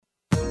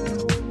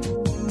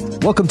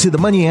Welcome to the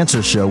Money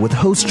Answer Show with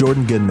host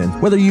Jordan Goodman.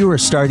 Whether you are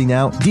starting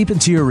out, deep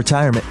into your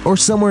retirement, or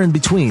somewhere in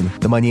between,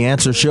 the Money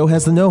Answer Show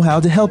has the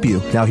know-how to help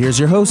you. Now here's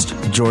your host,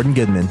 Jordan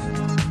Goodman.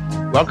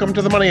 Welcome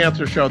to the Money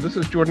Answer Show. This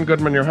is Jordan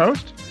Goodman, your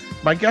host.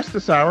 My guest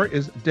this hour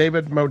is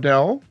David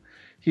Moadel.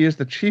 He is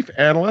the chief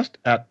analyst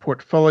at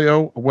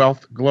Portfolio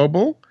Wealth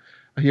Global.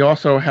 He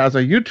also has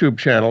a YouTube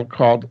channel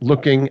called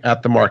Looking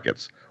at the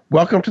Markets.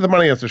 Welcome to the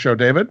Money Answer Show,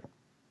 David.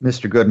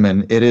 Mr.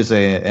 Goodman, it is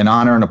an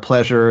honor and a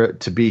pleasure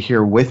to be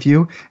here with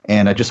you.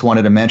 And I just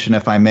wanted to mention,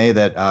 if I may,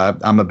 that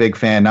I'm a big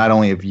fan not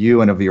only of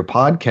you and of your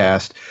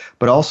podcast,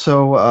 but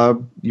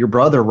also your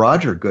brother,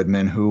 Roger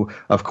Goodman, who,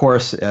 of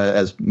course,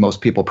 as most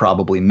people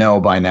probably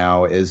know by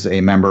now, is a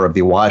member of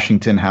the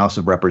Washington House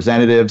of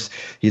Representatives.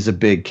 He's a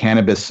big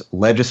cannabis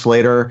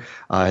legislator,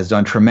 has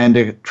done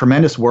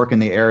tremendous work in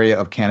the area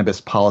of cannabis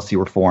policy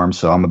reform.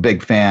 So I'm a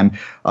big fan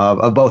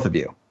of both of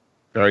you.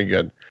 Very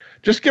good.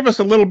 Just give us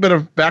a little bit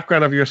of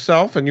background of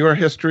yourself and your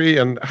history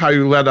and how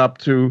you led up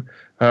to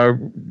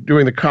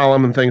doing the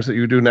column and things that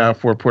you do now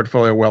for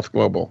Portfolio Wealth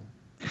Global.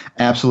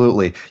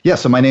 Absolutely. Yeah,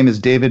 so my name is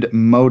David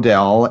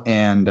Moadel,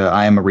 and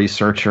I am a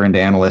researcher and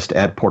analyst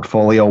at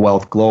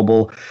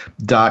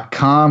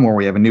portfoliowealthglobal.com, where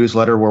we have a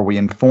newsletter where we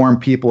inform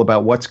people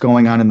about what's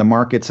going on in the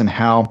markets and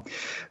how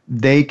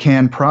they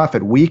can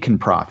profit. We can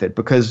profit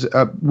because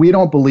we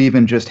don't believe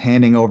in just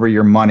handing over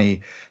your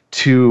money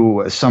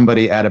to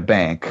somebody at a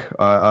bank,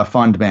 a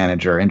fund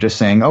manager, and just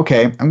saying,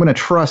 okay, I'm going to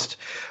trust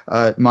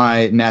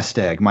my nest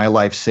egg, my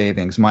life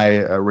savings, my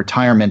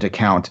retirement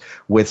account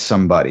with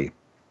somebody.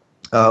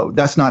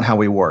 That's not how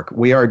we work.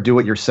 We are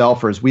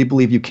do-it-yourselfers. We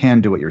believe you can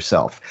do it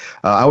yourself.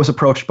 I was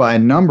approached by a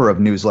number of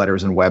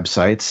newsletters and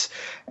websites,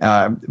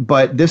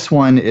 but this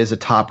one is a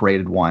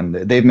top-rated one.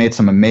 They've made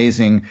some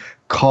amazing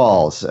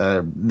calls.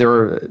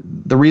 The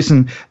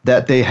reason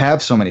that they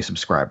have so many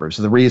subscribers,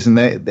 the reason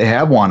they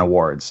have won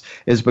awards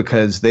is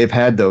because they've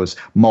had those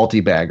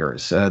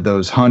multi-baggers,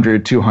 those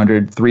 100,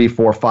 200, 3,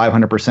 4,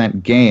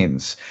 500%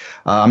 gains.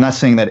 I'm not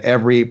saying that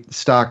every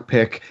stock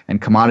pick and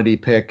commodity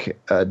pick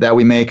that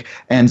we make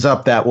ends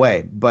up that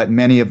way, but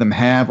many of them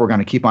have. We're going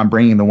to keep on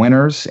bringing the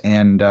winners,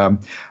 and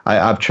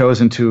I've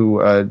chosen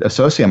to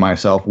associate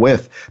myself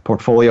with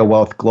Portfolio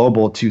Wealth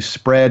Global to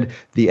spread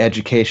the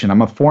education.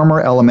 I'm a former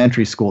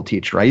elementary school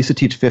teacher. I used to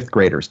teach fifth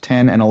graders,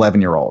 10 and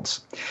 11-year-olds.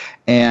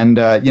 And,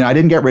 I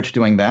didn't get rich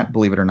doing that,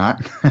 believe it or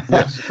not.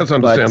 Yes, that's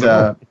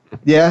understandable.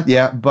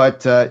 But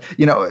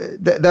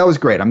that was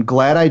great. I'm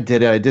glad I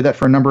did it. I did that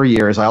for a number of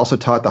years. I also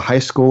taught the high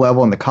school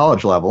level and the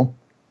college level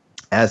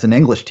as an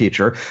English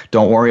teacher.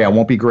 Don't worry, I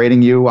won't be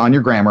grading you on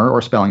your grammar or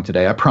spelling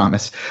today, I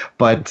promise.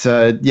 But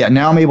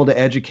now I'm able to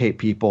educate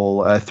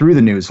people through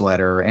the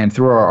newsletter and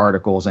through our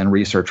articles and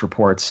research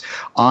reports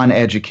on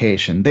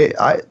education.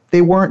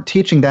 They weren't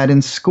teaching that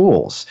in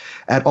schools.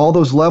 At all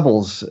those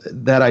levels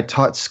that I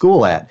taught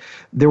school at,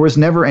 there was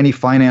never any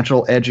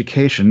financial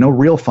education, no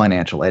real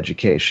financial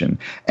education.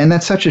 And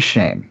that's such a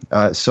shame.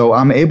 So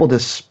I'm able to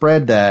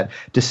spread that,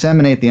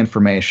 disseminate the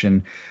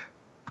information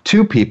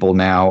to people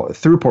now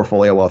through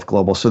Portfolio Wealth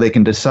Global so they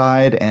can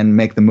decide and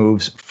make the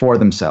moves for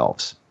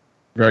themselves.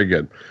 Very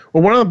good.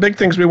 Well, one of the big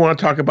things we want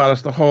to talk about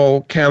is the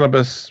whole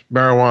cannabis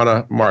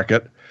marijuana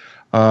market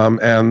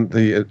and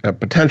the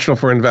potential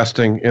for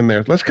investing in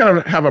there. Let's kind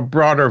of have a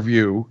broader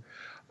view.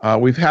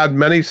 We've had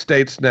many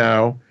states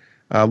now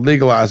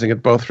legalizing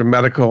it both for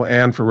medical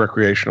and for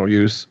recreational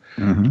use.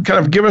 Mm-hmm.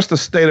 Kind of give us the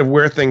state of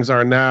where things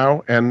are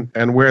now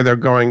and where they're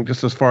going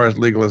just as far as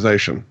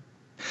legalization.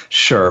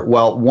 Sure.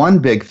 Well, one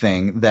big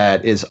thing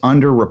that is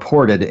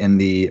underreported in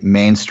the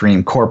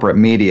mainstream corporate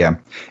media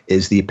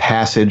is the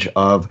passage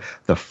of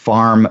the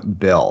Farm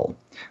Bill.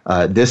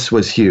 This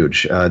was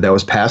huge. That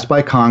was passed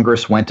by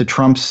Congress, went to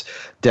Trump's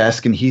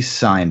desk, and he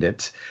signed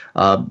it.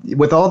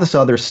 With all this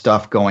other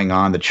stuff going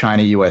on, the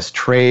China-U.S.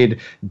 trade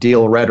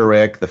deal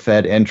rhetoric, the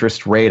Fed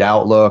interest rate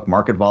outlook,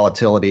 market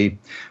volatility,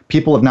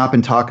 people have not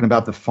been talking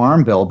about the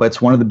Farm Bill, but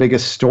it's one of the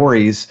biggest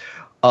stories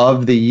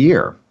of the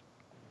year.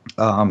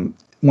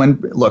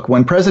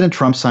 When President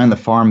Trump signed the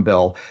Farm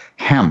Bill,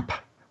 hemp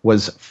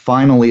was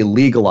finally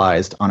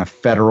legalized on a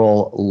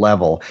federal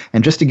level.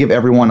 And just to give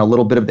everyone a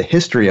little bit of the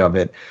history of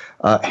it,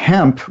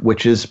 hemp,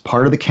 which is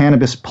part of the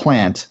cannabis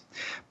plant,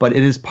 but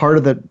it is part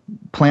of the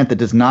plant that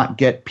does not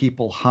get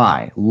people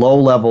high,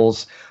 low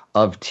levels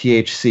of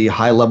THC,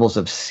 high levels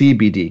of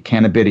CBD,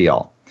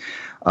 cannabidiol.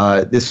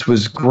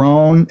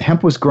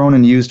 Hemp was grown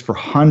and used for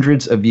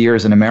hundreds of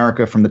years in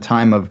America from the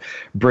time of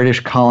British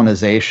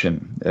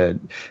colonization.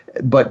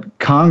 But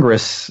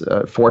Congress,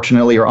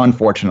 fortunately or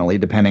unfortunately,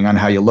 depending on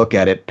how you look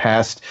at it,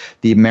 passed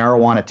the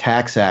Marijuana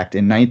Tax Act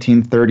in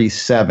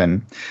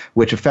 1937,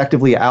 which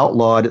effectively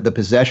outlawed the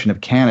possession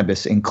of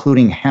cannabis,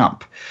 including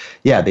hemp.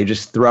 Yeah, they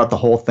just threw out the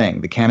whole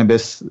thing, the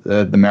cannabis,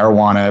 the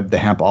marijuana, the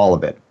hemp, all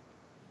of it.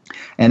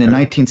 And in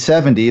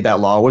 1970, that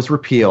law was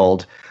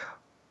repealed,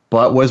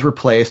 but was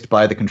replaced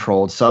by the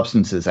Controlled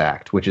Substances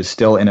Act, which is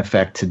still in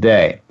effect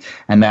today.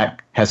 And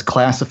that has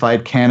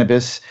classified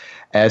cannabis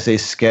as a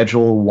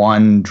Schedule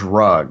I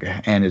drug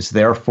and is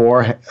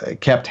therefore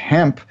kept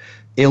hemp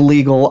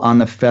illegal on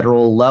the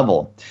federal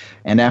level.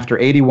 And after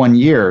 81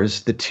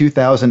 years, the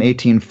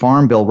 2018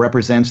 Farm Bill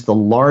represents the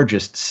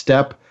largest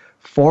step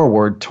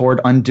forward toward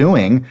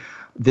undoing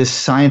this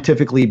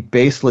scientifically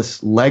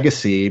baseless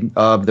legacy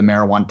of the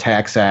Marijuana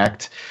Tax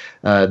Act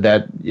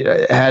that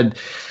had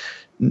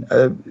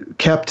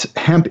kept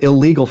hemp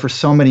illegal for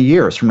so many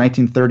years, from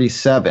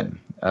 1937.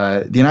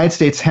 The United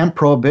States hemp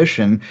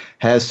prohibition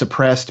has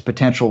suppressed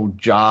potential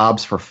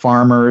jobs for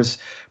farmers,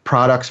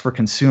 products for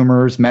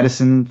consumers,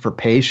 medicine for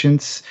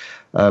patients.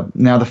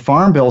 Now, the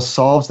Farm Bill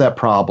solves that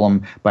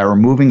problem by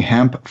removing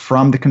hemp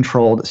from the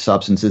Controlled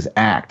Substances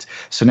Act.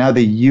 So now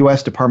the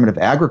U.S. Department of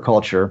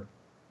Agriculture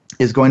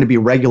is going to be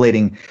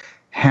regulating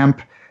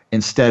hemp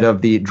instead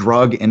of the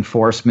Drug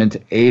Enforcement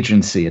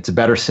Agency. It's a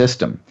better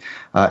system.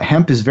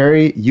 Hemp is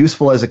very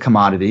useful as a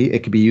commodity.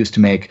 It can be used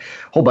to make a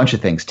whole bunch of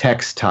things: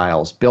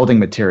 textiles, building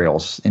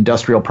materials,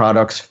 industrial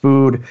products,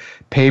 food,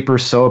 paper,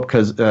 soap,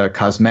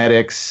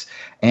 cosmetics,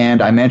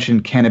 and I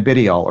mentioned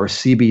cannabidiol, or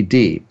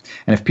CBD.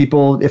 And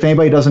if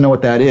anybody doesn't know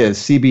what that is,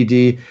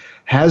 CBD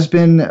has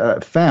been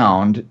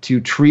found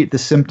to treat the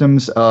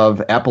symptoms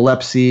of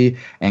epilepsy,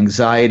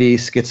 anxiety,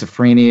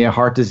 schizophrenia,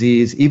 heart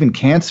disease, even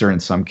cancer in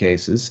some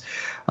cases.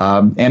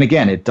 And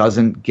again, it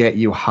doesn't get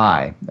you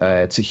high.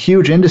 It's a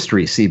huge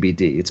industry,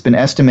 CBD. It's been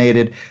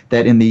estimated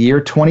that in the year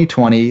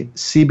 2020,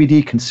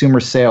 CBD consumer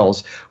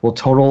sales will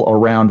total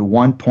around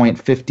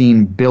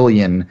 $1.15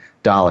 billion.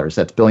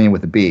 That's billion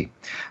with a B.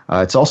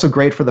 It's also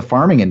great for the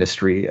farming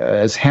industry,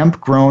 as hemp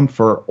grown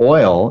for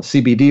oil,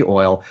 CBD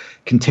oil,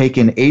 can take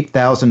in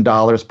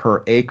 $8,000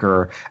 per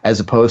acre as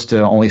opposed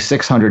to only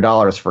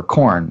 $600 for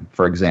corn,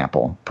 for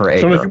example, per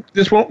acre. So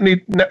this won't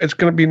need, it's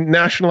going to be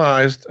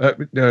nationalized,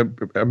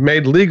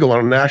 made legal on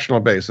a national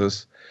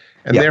basis,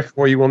 and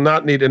therefore you will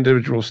not need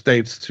individual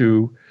states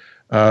to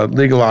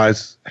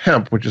legalize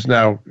hemp, which is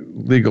now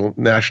legal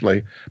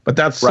nationally. But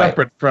that's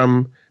separate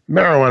from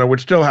marijuana,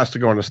 which still has to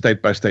go on a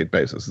state-by-state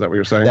basis. Is that what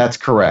you're saying? That's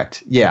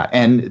correct. Yeah,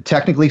 and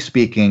technically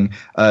speaking,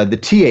 the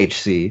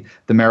THC,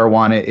 the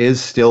marijuana,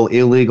 is still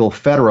illegal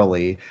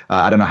federally.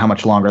 I don't know how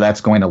much longer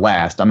that's going to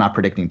last. I'm not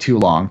predicting too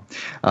long,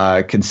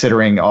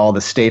 considering all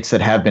the states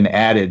that have been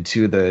added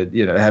to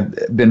have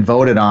been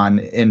voted on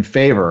in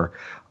favor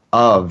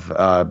of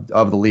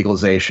the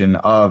legalization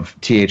of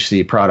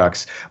THC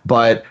products.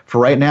 But for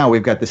right now,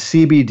 we've got the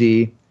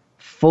CBD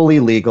fully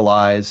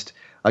legalized.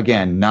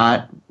 Again,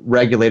 not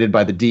regulated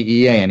by the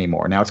DEA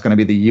anymore. Now it's going to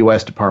be the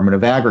U.S. Department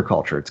of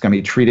Agriculture. It's going to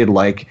be treated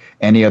like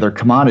any other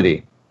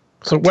commodity.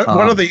 So what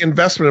are the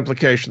investment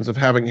implications of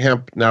having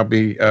hemp now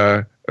be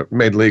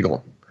made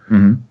legal?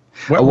 Mm-hmm.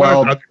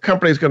 What are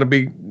companies going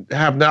to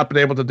have not been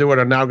able to do it,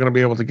 are now going to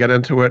be able to get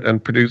into it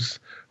and produce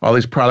all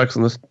these products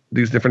in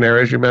these different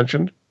areas you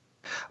mentioned?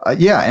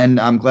 And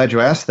I'm glad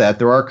you asked that.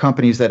 There are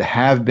companies that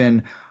have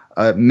been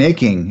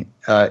making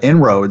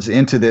inroads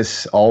into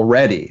this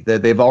already,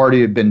 that they've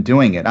already been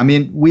doing it. I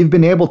mean, we've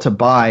been able to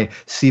buy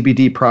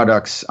CBD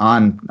products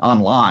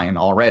online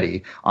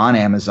already, on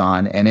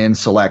Amazon and in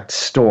select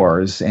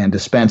stores and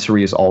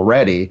dispensaries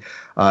already,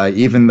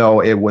 even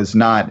though it was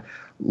not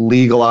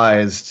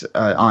legalized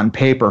on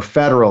paper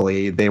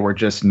federally. They were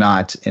just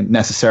not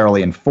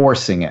necessarily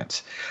enforcing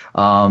it.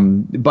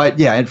 But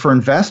yeah, and for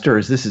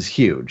investors, this is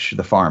huge,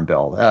 the Farm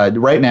Bill.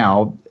 Right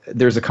now,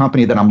 there's a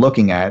company that I'm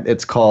looking at.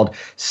 It's called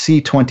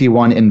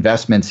C21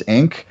 Investments,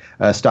 Inc.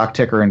 Stock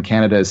ticker in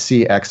Canada is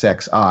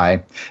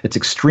CXXI. It's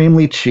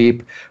extremely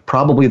cheap,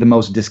 probably the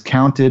most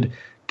discounted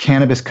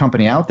cannabis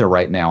company out there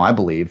right now, I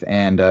believe,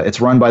 and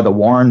it's run by the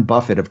Warren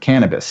Buffett of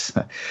cannabis.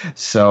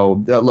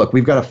 So look,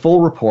 we've got a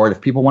full report if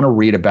people want to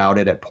read about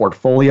it at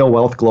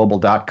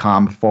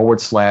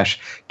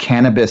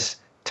portfoliowealthglobal.com/cannabis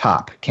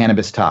top,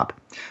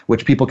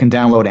 which people can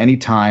download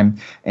anytime.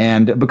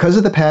 And because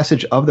of the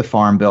passage of the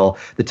Farm Bill,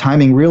 the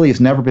timing really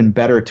has never been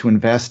better to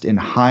invest in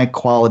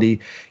high-quality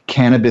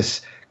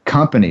cannabis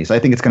companies. I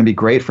think it's going to be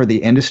great for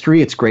the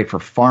industry. It's great for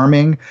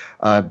farming.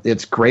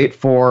 It's great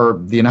for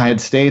the United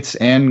States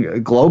and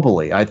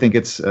globally. I think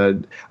it's a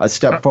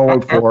step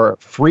forward for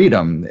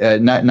freedom,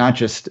 not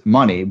just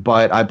money,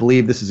 but I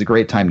believe this is a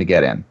great time to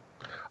get in.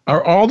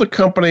 Are all the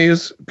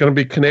companies going to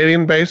be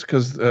Canadian-based?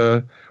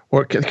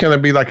 Or can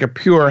it be like a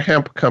pure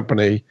hemp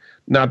company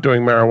not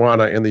doing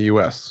marijuana in the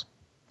U.S.?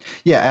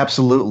 Yeah,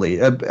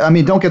 absolutely. I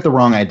mean, don't get the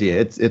wrong idea.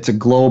 It's a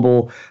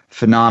global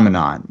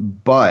phenomenon,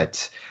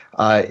 but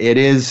it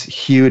is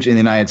huge in the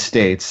United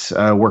States.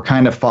 We're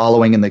kind of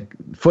following in the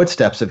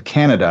footsteps of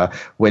Canada,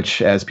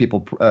 which, as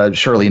people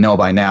surely know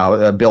by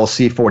now, Bill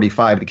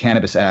C-45, the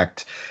Cannabis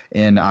Act,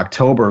 in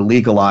October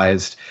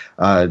legalized,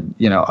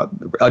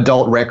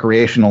 adult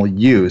recreational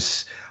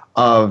use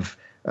of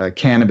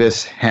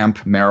cannabis, hemp,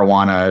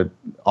 marijuana,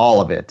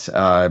 all of it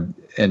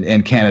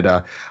in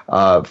Canada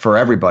for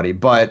everybody.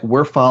 But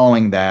we're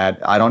following that.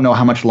 I don't know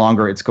how much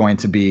longer it's going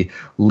to be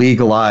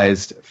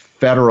legalized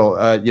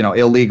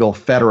illegal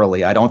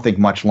federally. I don't think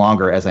much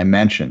longer, as I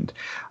mentioned.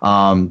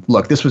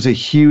 Look, this was a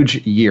huge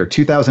year.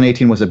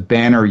 2018 was a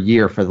banner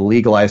year for the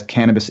legalized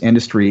cannabis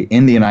industry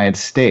in the United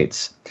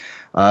States.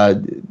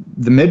 The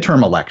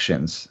midterm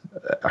elections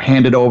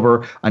handed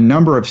over a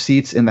number of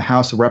seats in the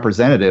House of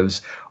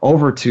Representatives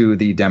over to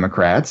the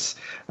Democrats,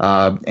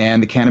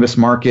 and the cannabis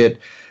market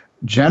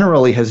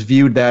generally has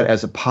viewed that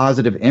as a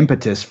positive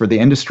impetus for the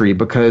industry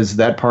because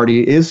that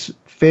party is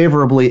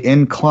favorably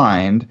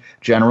inclined,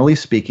 generally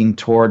speaking,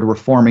 toward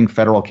reforming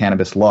federal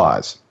cannabis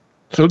laws.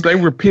 So they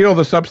repeal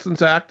the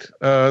Substance Act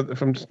from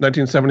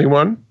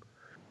 1971?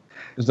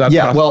 Is that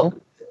possible? Well,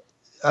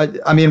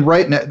 I mean,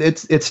 right now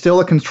it's still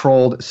a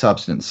controlled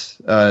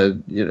substance.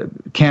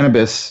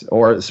 Cannabis,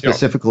 or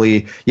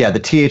specifically, the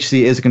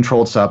THC is a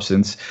controlled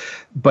substance.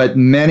 But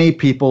many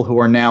people who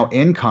are now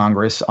in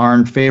Congress are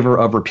in favor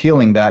of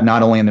repealing that,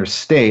 not only in their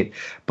state,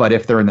 but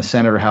if they're in the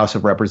Senate or House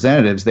of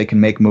Representatives, they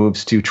can make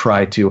moves to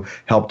try to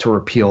help to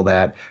repeal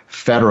that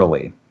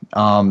federally.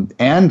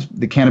 And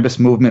the cannabis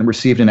movement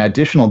received an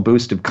additional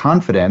boost of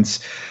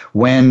confidence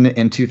when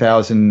in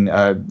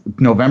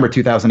November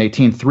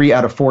 2018, 3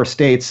 out of 4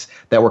 states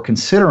that were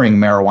considering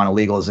marijuana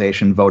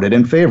legalization voted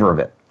in favor of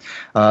it.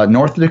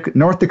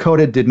 North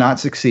Dakota did not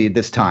succeed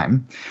this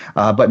time,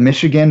 but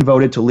Michigan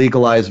voted to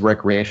legalize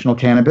recreational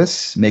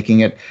cannabis, making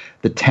it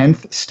the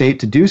 10th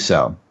state to do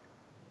so.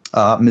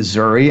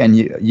 Missouri and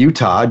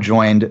Utah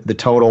joined the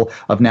total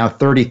of now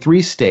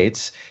 33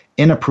 states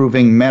in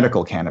approving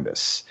medical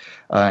cannabis.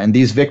 And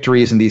these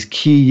victories in these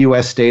key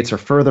U.S. states are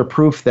further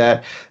proof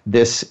that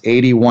this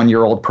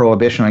 81-year-old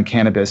prohibition on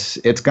cannabis,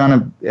 it's not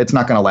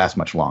going to last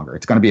much longer.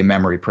 It's going to be a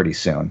memory pretty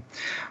soon,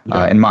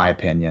 in my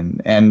opinion.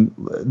 And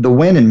the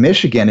win in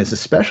Michigan is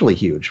especially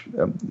huge.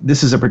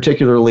 This is a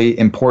particularly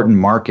important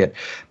market.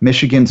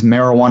 Michigan's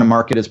marijuana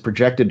market is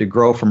projected to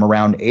grow from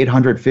around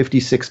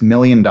 $856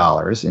 million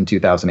in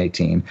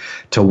 2018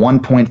 to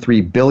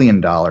 $1.3 billion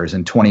in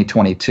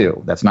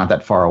 2022. That's not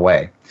that far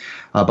away.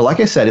 But like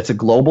I said, it's a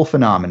global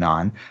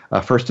phenomenon,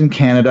 first in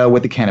Canada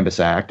with the Cannabis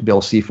Act,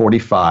 Bill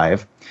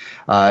C-45,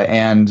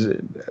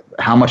 and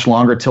how much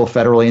longer till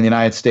federally in the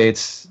United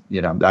States?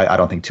 I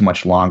don't think too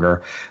much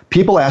longer.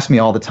 People ask me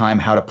all the time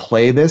how to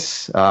play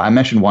this. I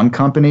mentioned one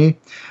company,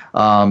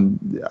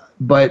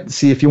 but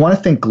see, if you want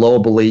to think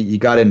globally, you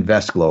got to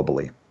invest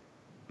globally.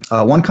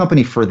 One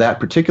company for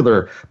that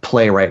particular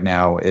play right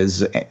now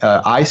is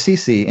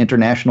ICC,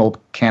 International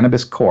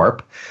Cannabis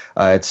Corp.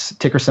 It's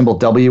ticker symbol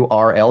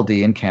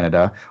WRLD in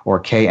Canada, or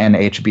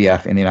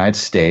KNHBF in the United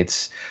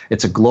States.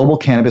 It's a global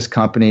cannabis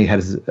company,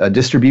 has a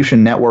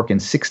distribution network in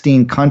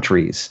 16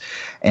 countries.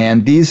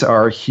 And these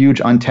are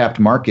huge untapped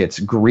markets: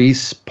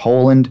 Greece,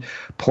 Poland,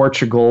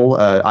 Portugal.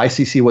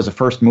 ICC was a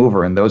first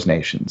mover in those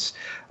nations,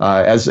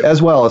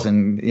 as well as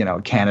in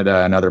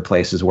Canada and other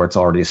places where it's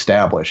already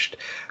established.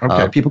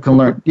 Okay. People can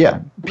learn.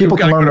 People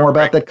can learn more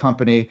about that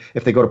company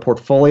if they go to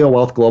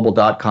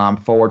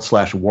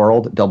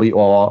portfoliowealthglobal.com/world,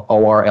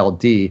 WORLD.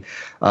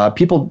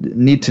 People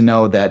need to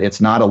know that it's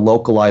not a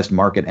localized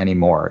market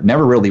anymore. It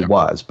never really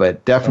was,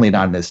 but definitely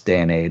not in this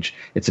day and age.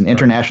 It's an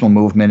international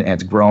movement, and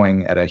it's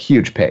growing at a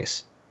huge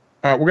pace.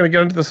 We're going to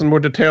get into this in more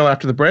detail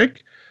after the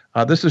break.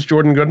 This is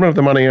Jordan Goodman of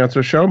the Money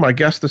Answer Show. My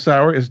guest this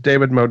hour is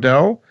David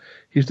Moadel.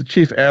 He's the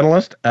chief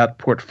analyst at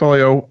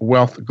Portfolio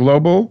Wealth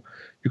Global.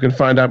 You can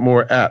find out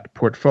more at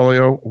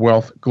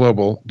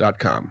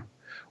portfoliowealthglobal.com.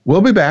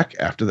 We'll be back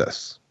after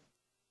this.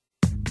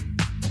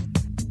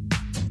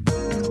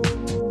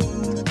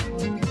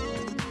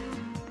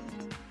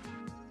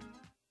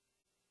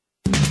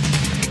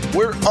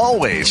 We're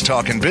always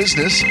talking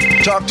business.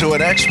 Talk to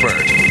an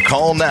expert.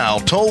 Call now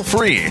toll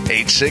free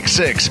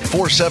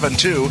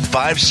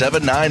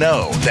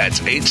 866-472-5790. That's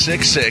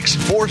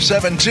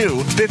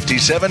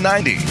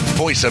 866-472-5790.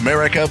 Voice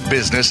America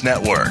Business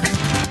Network.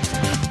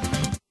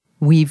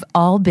 We've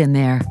all been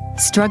there,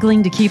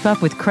 struggling to keep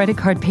up with credit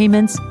card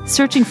payments,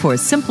 searching for a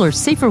simpler,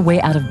 safer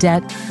way out of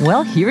debt.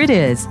 Well, here it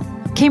is.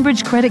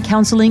 Cambridge Credit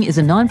Counseling is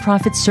a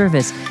nonprofit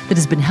service that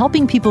has been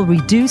helping people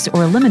reduce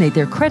or eliminate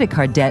their credit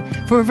card debt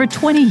for over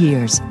 20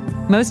 years.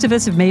 Most of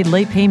us have made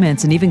late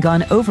payments and even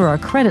gone over our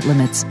credit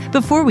limits.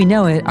 Before we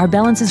know it, our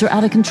balances are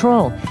out of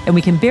control, and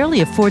we can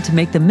barely afford to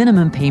make the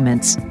minimum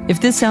payments.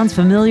 If this sounds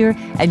familiar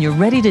and you're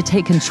ready to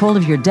take control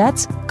of your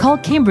debts, call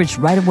Cambridge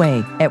right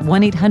away at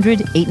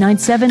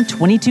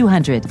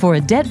 1-800-897-2200 for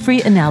a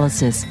debt-free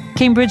analysis.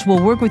 Cambridge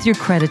will work with your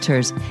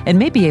creditors and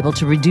may be able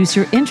to reduce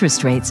your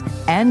interest rates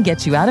and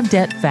get you out of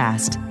debt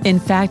fast. In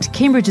fact,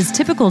 Cambridge's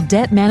typical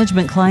debt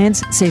management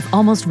clients save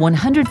almost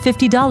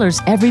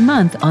 $150 every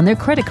month on their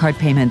credit card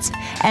payments,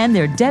 and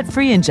they're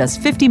debt-free in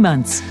just 50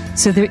 months.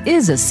 So there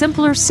is a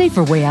simpler,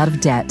 safer way out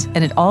of debt,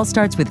 and it all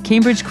starts with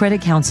Cambridge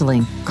Credit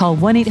Counseling. Call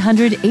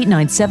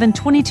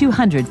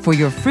 1-800-897-2200 for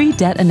your free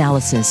debt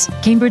analysis.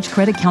 Cambridge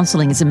Credit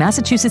Counseling is a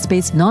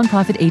Massachusetts-based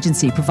nonprofit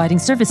agency providing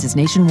services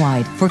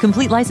nationwide. For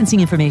complete licensing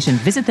information,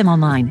 visit them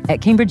online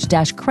at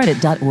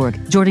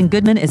cambridge-credit.org. Jordan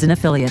Goodman is an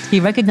affiliate. He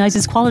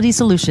recognizes quality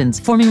solutions,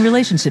 forming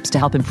relationships to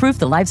help improve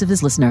the lives of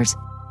his listeners.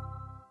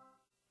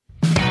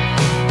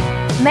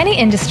 Many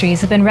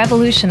industries have been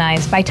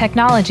revolutionized by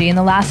technology in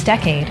the last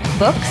decade.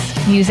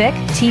 Books, music,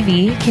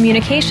 TV,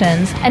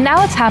 communications, and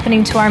now it's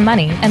happening to our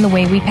money and the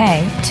way we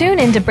pay. Tune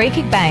in to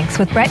Breaking Banks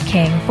with Brett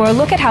King for a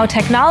look at how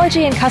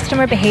technology and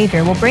customer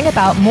behavior will bring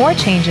about more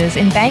changes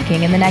in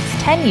banking in the next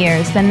 10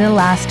 years than in the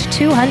last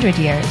 200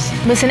 years.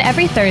 Listen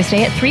every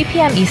Thursday at 3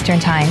 p.m.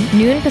 Eastern Time,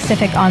 noon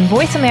Pacific on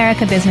Voice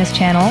America Business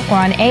Channel or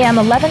on AM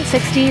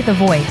 1160 The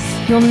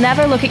Voice. You'll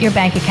never look at your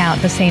bank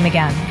account the same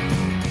again.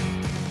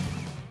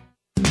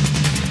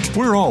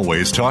 We're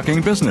always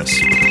talking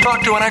business.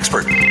 Talk to an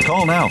expert.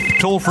 Call now,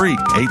 toll free,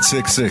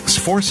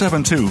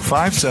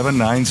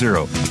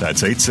 866-472-5790.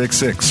 That's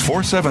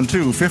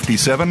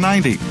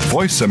 866-472-5790.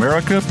 Voice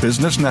America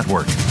Business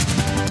Network.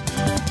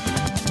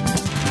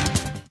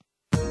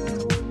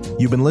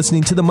 You've been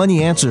listening to the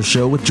Money Answer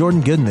Show with Jordan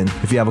Goodman.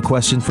 If you have a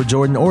question for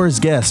Jordan or his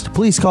guest,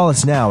 please call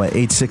us now at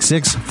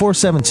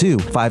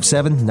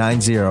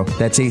 866-472-5790.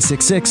 That's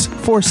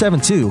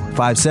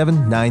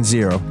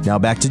 866-472-5790. Now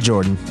back to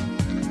Jordan.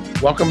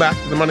 Welcome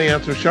back to the Money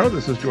Answer Show.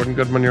 This is Jordan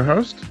Goodman, your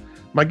host.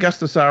 My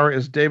guest this hour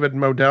is David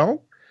Moadel.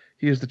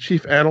 He is the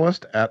chief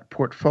analyst at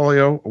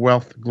Portfolio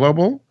Wealth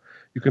Global.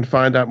 You can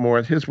find out more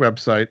at his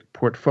website,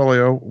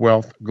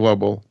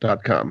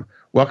 portfoliowealthglobal.com.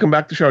 Welcome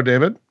back to the show,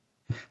 David.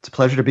 It's a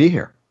pleasure to be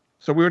here.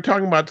 So we were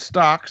talking about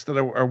stocks that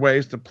are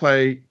ways to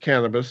play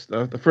cannabis.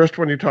 The first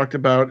one you talked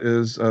about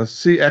is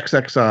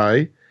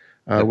CXXI,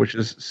 which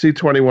is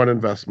C21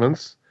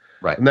 Investments.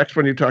 Right. The next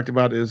one you talked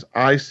about is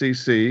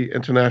ICC,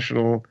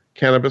 International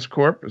Cannabis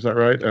Corp. Is that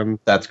right? And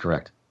that's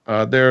correct.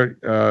 Their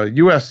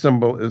U.S.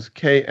 symbol is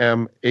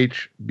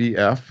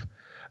KMHBF.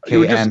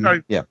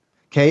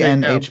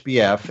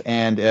 KNHBF,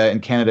 and in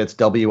Canada it's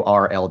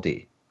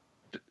WRLD.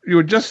 You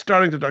were just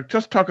starting to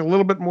talk a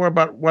little bit more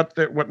about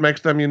what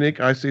makes them unique,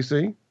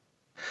 ICC?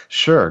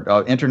 Sure.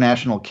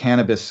 International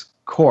Cannabis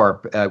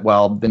Corp,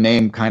 well, the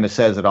name kind of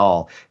says it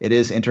all. It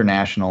is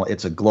international.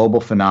 It's a global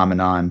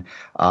phenomenon.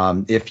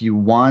 If you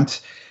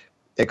want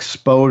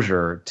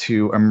exposure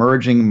to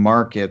emerging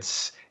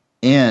markets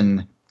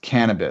in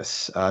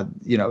cannabis, I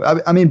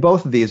mean,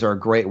 both of these are a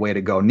great way to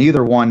go.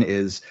 Neither one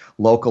is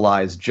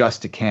localized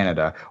just to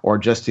Canada or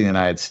just to the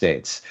United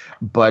States.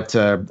 But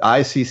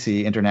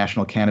ICC,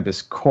 International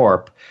Cannabis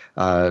Corp,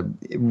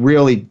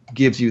 really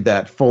gives you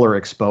that fuller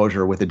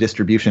exposure with a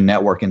distribution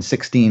network in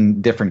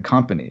 16 different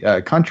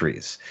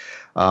countries.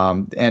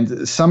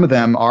 And some of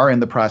them are in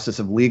the process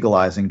of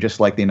legalizing, just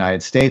like the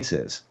United States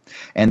is.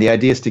 And the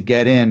idea is to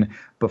get in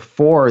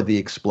before the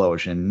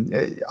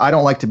explosion. I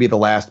don't like to be the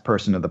last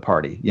person of the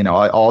party.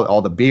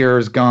 All the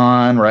beer's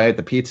gone, right?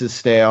 The pizza's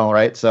stale,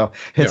 right? So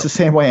it's the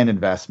same way in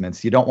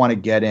investments. You don't want to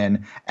get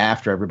in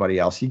after everybody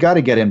else. You got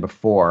to get in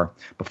before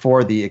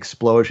the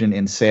explosion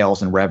in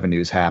sales and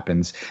revenues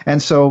happens.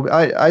 And so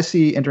I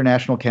see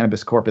International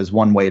Cannabis Corp as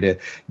one way to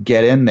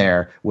get in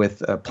there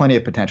with plenty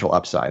of potential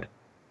upside.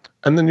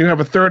 And then you have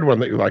a third one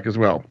that you like as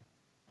well.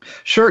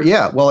 Sure,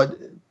 yeah. Well,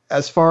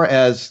 as far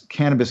as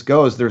cannabis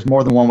goes, there's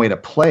more than one way to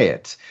play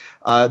it.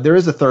 There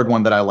is a third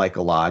one that I like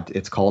a lot.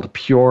 It's called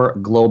Pure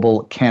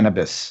Global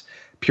Cannabis.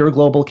 Pure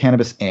Global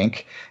Cannabis,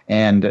 Inc.,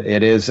 and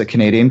it is a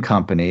Canadian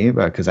company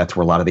because that's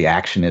where a lot of the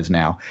action is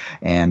now.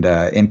 And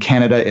in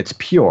Canada, it's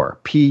Pure,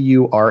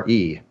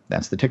 P-U-R-E.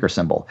 That's the ticker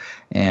symbol.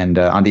 And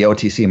on the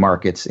OTC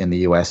markets in the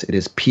U.S., it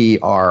is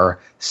PRCNF,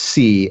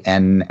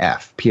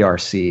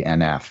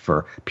 PRCNF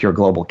for Pure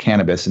Global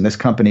Cannabis. And this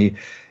company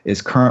is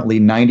currently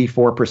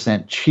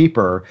 94%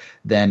 cheaper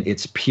than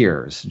its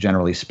peers,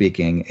 generally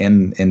speaking,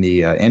 in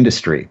the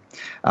industry.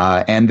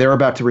 And they're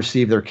about to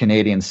receive their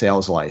Canadian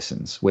sales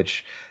license,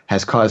 which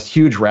has caused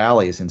huge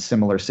rallies in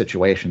similar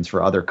situations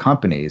for other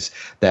companies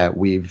that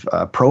we've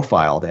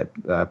profiled at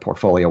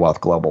Portfolio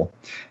Wealth Global.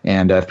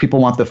 And if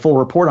people want the full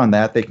report on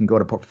that, they can go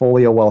to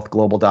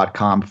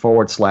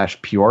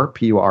portfoliowealthglobal.com/pure,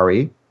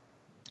 P-U-R-E.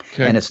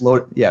 Okay. And it's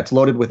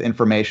loaded with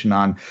information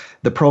on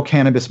the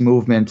pro-cannabis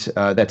movement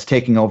that's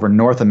taking over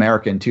North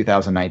America in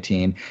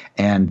 2019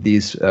 and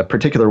these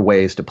particular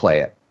ways to play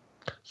it.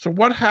 So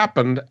what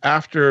happened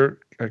after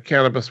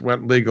cannabis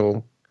went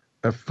legal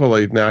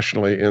fully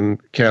nationally in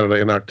Canada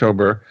in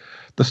October?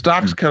 The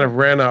stocks kind of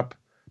ran up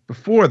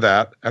before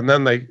that, and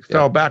then they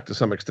fell back to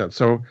some extent.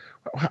 So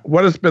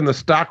what has been the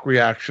stock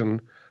reaction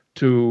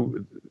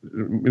to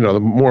the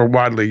more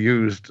widely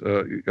used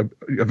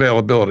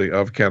availability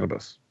of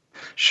cannabis?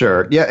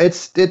 Sure. Yeah,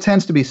 it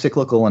tends to be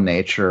cyclical in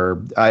nature.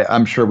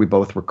 I'm sure we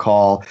both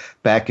recall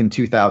back in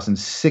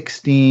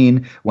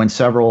 2016 when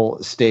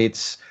several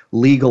states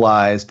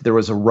legalized, there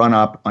was a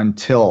run-up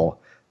until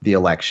the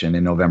election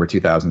in November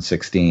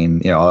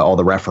 2016, all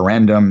the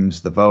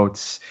referendums, the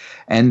votes,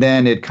 and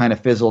then it kind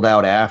of fizzled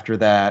out after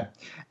that.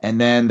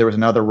 And then there was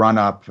another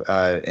run-up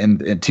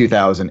in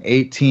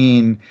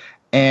 2018.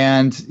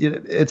 And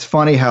it's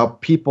funny how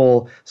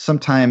people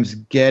sometimes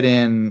get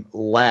in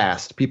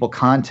last. People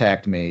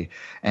contact me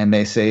and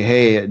they say,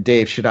 hey,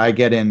 Dave, should I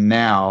get in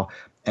now?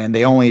 And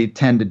they only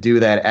tend to do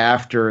that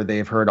after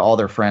they've heard all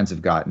their friends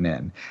have gotten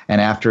in,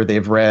 and after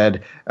they've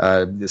read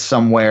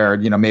somewhere,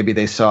 maybe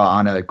they saw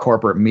on a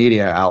corporate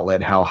media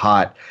outlet how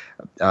hot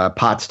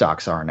pot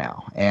stocks are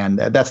now. And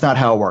that's not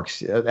how it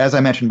works. As I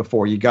mentioned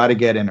before, you got to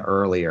get in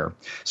earlier.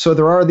 So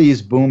there are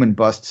these boom and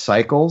bust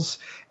cycles,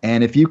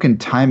 and if you can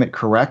time it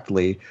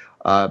correctly,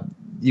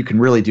 you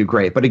can really do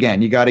great. But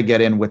again, you got to get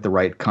in with the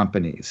right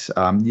companies.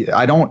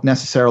 I don't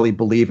necessarily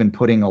believe in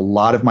putting a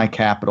lot of my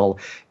capital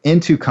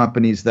into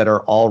companies that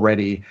are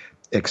already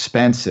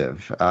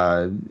expensive.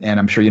 And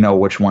I'm sure you know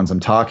which ones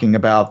I'm talking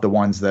about, the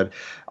ones that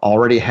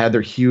already had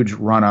their huge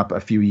run up a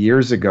few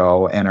years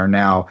ago and are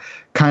now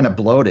kind of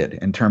bloated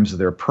in terms of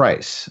their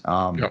price.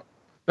 Now,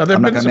 there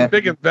have been some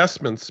big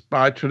investments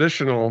by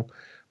traditional,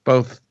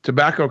 both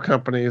tobacco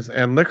companies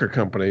and liquor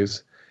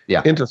companies,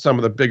 into some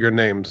of the bigger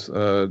names,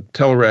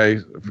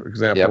 Tilray, for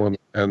example,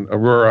 and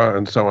Aurora,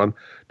 and so on.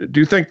 Do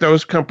you think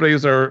those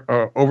companies are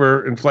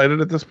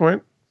overinflated at this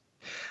point?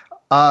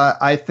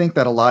 I think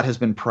that a lot has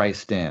been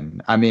priced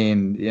in. I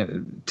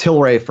mean,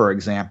 Tilray, for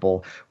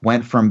example,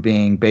 went from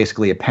being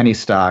basically a penny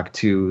stock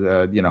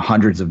to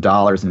hundreds of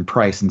dollars in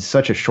price in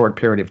such a short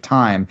period of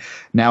time.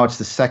 Now it's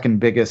the second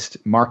biggest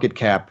market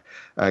cap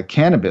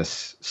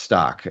cannabis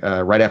stock,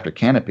 right after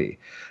Canopy.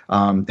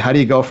 How do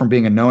you go from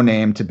being a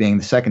no-name to being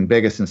the second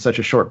biggest in such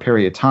a short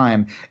period of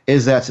time?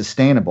 Is that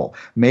sustainable?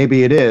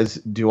 Maybe it is.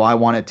 Do I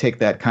want to take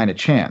that kind of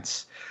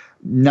chance?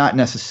 Not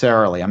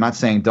necessarily. I'm not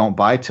saying don't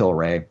buy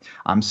Tilray.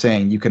 I'm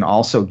saying you can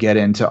also get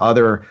into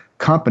other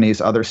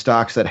companies, other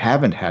stocks that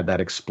haven't had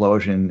that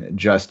explosion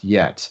just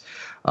yet.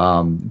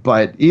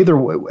 But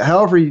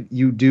however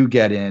you do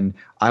get in,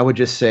 I would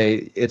just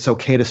say it's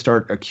okay to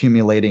start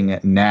accumulating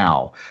it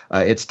now.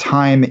 It's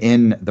time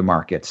in the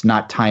markets,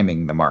 not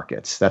timing the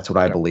markets. That's what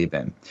I believe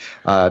in.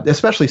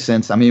 Especially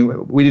since,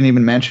 we didn't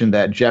even mention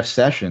that Jeff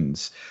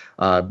Sessions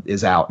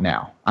is out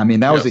now.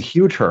 That was a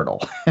huge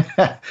hurdle.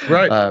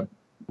 Right.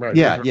 Right.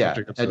 Yeah.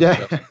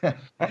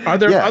 Are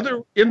there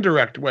other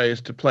indirect ways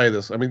to play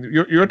this?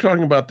 You're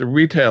talking about the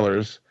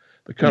retailers,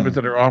 the companies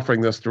that are offering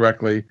this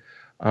directly.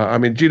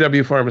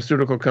 GW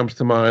Pharmaceutical comes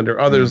to mind, or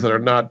others that are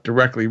not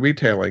directly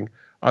retailing.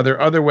 Are there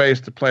other ways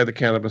to play the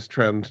cannabis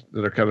trend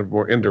that are kind of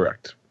more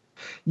indirect?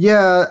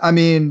 Yeah,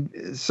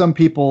 some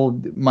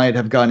people might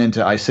have gone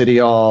into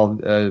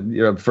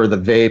Isidiol, for the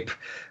vape,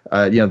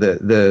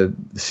 the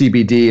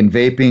CBD and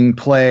vaping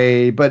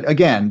play. But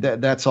again,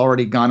 that's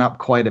already gone up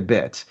quite a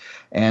bit.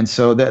 And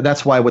so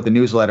that's why with the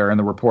newsletter and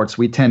the reports,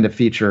 we tend to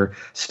feature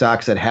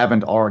stocks that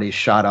haven't already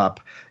shot up,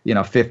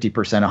 50%,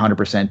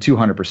 100%,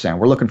 200%.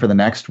 We're looking for the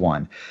next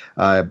one.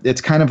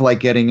 It's kind of like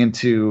getting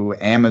into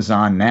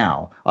Amazon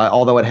now,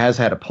 although it has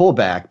had a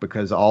pullback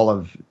because all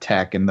of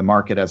tech and the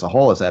market as a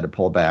whole has had a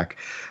pullback.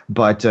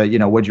 But,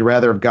 would you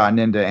rather have gotten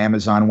into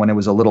Amazon when it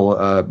was a little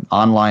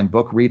online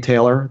book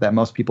retailer that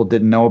most people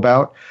didn't know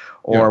about?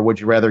 Or would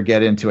you rather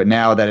get into it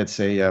now that it's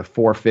a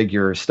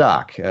four-figure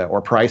stock,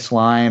 or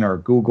Priceline or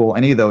Google,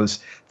 any of those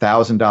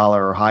 $1,000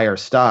 or higher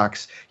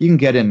stocks? You can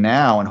get in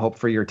now and hope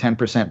for your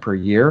 10% per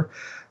year,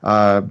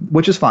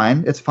 which is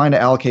fine. It's fine to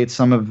allocate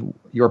some of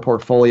your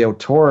portfolio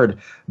toward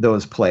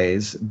those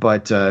plays.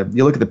 But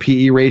you look at the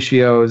PE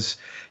ratios,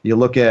 you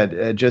look at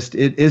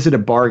is it a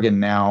bargain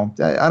now?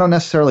 I don't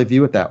necessarily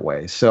view it that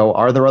way. So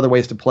are there other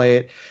ways to play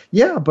it?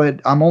 Yeah,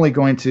 but I'm only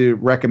going to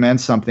recommend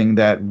something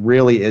that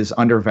really is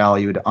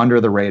undervalued,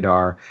 under the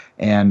radar,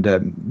 and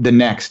the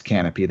next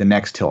Canopy, the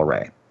next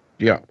Tilray.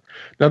 Yeah.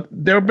 Now,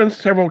 there have been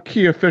several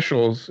key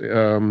officials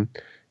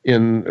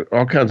in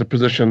all kinds of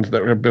positions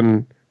that have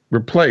been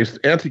replaced,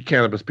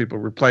 anti-cannabis people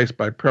replaced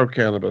by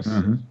pro-cannabis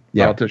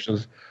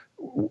politicians.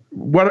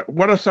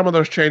 What are some of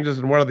those changes,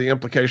 and what are the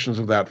implications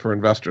of that for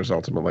investors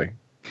ultimately?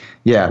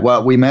 Yeah,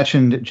 well, we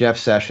mentioned Jeff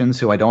Sessions,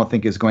 who I don't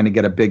think is going to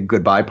get a big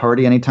goodbye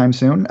party anytime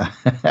soon.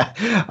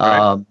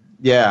 Right.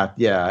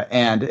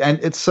 And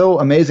it's so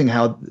amazing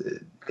how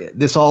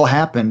this all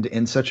happened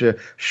in such a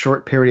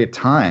short period of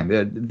time.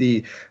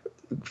 The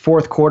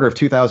fourth quarter of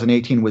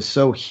 2018 was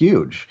so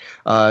huge.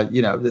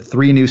 The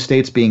 3 new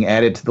states being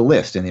added to the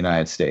list in the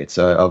United States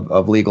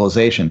of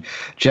legalization.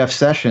 Jeff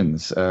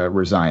Sessions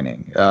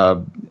resigning.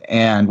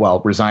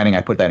 Resigning,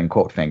 I put that in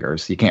quote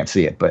fingers. You can't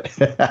see it, but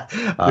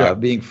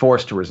being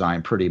forced to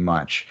resign pretty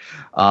much.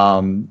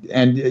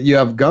 And you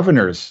have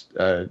governors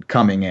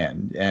coming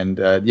in.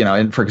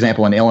 And for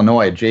example, in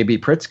Illinois, J.B.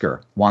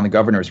 Pritzker won the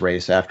governor's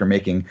race after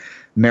making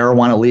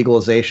marijuana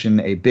legalization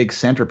a big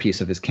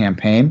centerpiece of his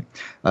campaign.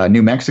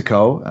 New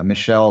Mexico,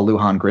 Michelle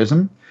Lujan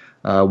Grisham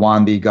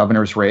won the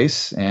governor's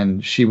race,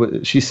 and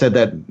she said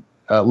that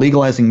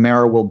legalizing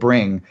marijuana will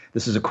bring,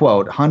 this is a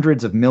quote,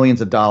 hundreds of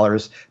millions of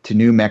dollars to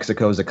New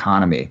Mexico's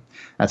economy.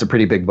 That's a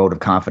pretty big vote of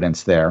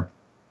confidence there.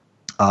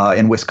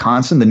 In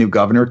Wisconsin, the new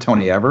governor,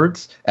 Tony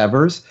Evers,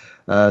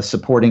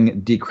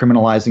 supporting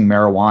decriminalizing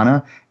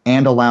marijuana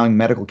and allowing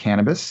medical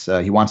cannabis.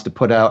 He wants to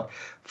put a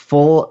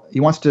full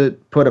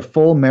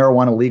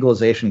marijuana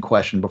legalization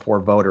question before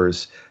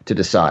voters to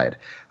decide.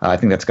 I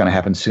think that's going to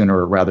happen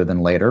sooner rather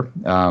than later.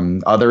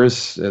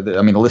 Others,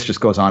 the list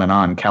just goes on and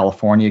on.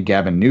 California,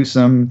 Gavin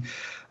Newsom,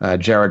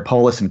 Jared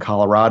Polis in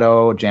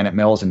Colorado, Janet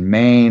Mills in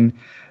Maine,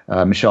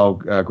 Michelle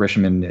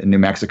Grisham in New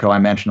Mexico, I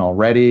mentioned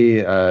already.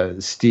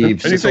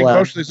 Steve. And you think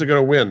most of these are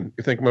going to win?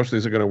 You think most of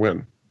these are going to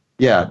win?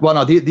 Yeah. Well,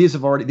 no, these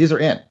are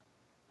in.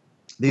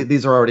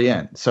 These are already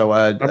in.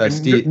 So,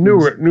 Steve.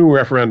 New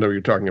referendum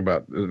you're talking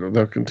about.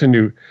 They'll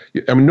continue.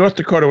 I mean, North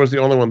Dakota was the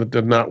only one that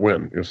did not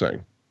win, you're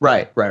saying.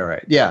 Right.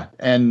 Yeah.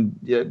 And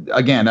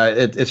again,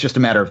 it's just a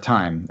matter of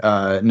time.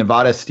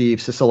 Nevada, Steve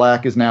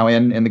Sisolak is now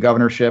in the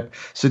governorship.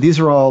 So these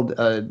are all,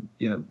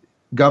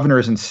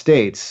 governors and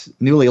states,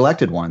 newly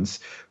elected ones,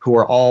 who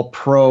are all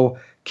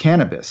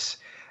pro-cannabis.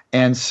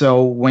 And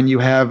so when you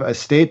have a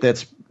state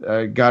that's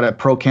got a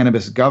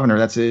pro-cannabis governor,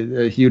 that's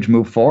a huge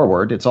move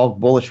forward. It's all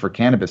bullish for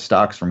cannabis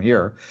stocks from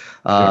here.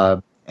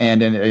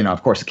 And in,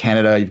 of course,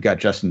 Canada, you've got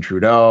Justin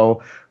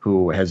Trudeau,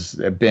 who has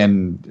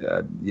been,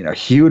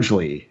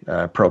 hugely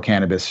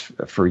pro-cannabis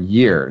for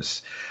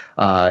years.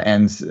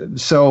 And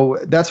so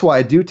that's why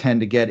I do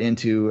tend to get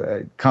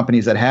into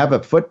companies that have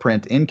a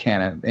footprint in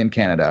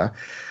Canada,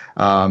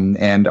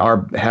 and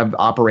have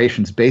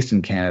operations based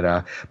in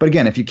Canada. But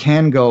again, if you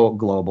can go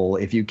global,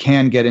 if you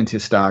can get into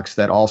stocks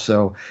that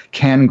also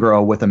can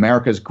grow with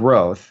America's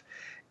growth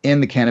in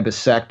the cannabis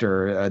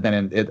sector,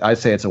 then I'd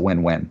say it's a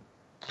win-win.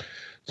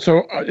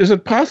 So is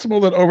it possible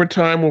that over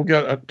time we'll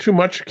get too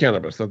much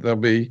cannabis,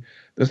 that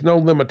there's no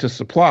limit to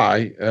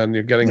supply, and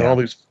you're getting all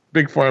these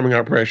big farming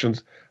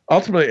operations?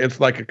 Ultimately, it's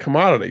like a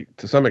commodity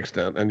to some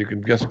extent, and you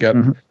can just get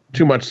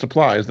too much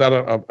supply. Is that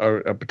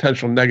a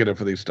potential negative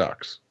for these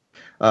stocks?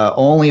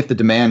 Only if the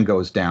demand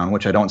goes down,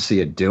 which I don't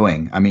see it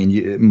doing. I mean,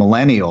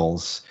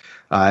 millennials,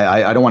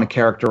 I don't want to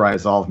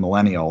characterize all of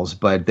millennials,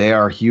 but they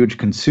are huge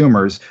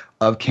consumers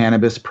of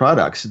cannabis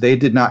products. They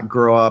did not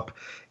grow up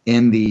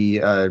in the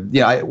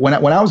when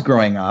I was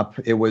growing up,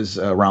 it was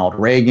Ronald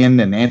Reagan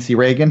and Nancy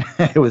Reagan.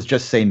 It was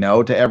just say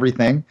no to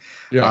everything,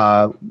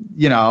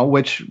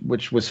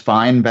 which was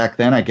fine back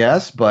then, I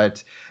guess.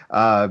 But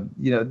the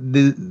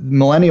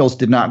millennials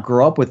did not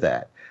grow up with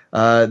that.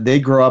 They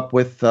grew up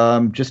with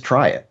just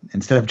try it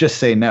instead of just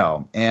say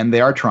no. And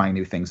they are trying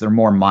new things. They're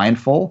more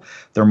mindful.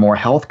 They're more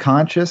health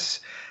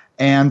conscious,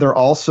 and they're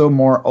also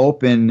more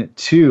open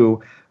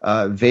to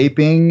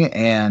vaping.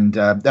 And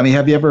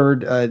have you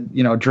ever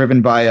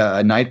driven by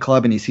a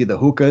nightclub and you see the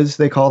hookahs,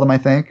 they call them, I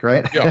think,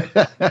 right? Yeah,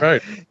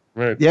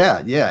 right.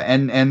 Yeah.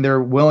 And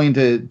they're willing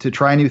to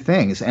try new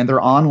things, and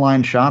they're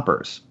online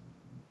shoppers.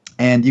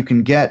 And you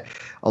can get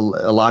a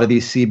lot of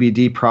these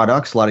CBD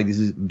products, a lot of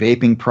these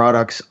vaping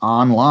products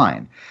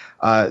online.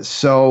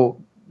 So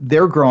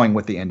they're growing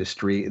with the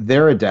industry,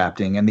 they're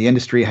adapting, and the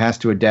industry has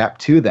to adapt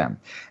to them.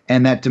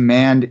 And that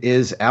demand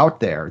is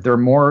out there. There are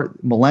more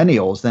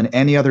millennials than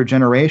any other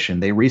generation.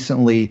 They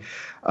recently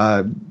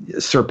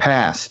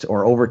surpassed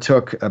or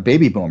overtook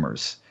baby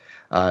boomers.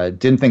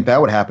 Didn't think that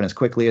would happen as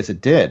quickly as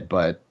it did,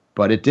 but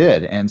it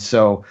did. And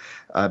so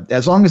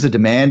as long as the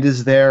demand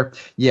is there,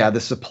 the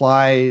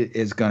supply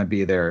is going to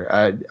be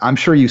there. I'm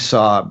sure you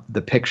saw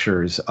the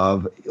pictures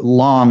of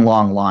long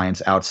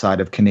lines outside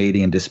of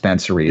Canadian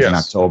dispensaries in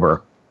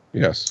October.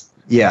 Yes.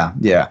 Yeah.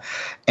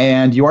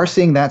 And you are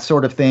seeing that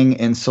sort of thing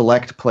in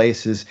select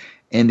places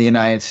in the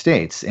United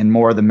States, in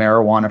more of the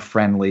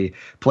marijuana-friendly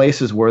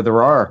places where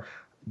there are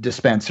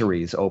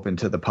dispensaries open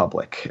to the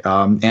public.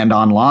 And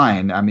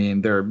online, I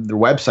mean, their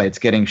website's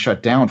getting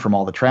shut down from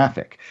all the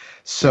traffic.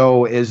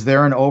 So is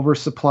there an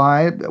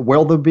oversupply?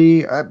 Will there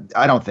be?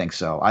 I don't think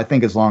so. I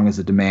think as long as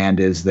the demand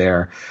is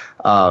there,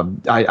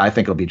 I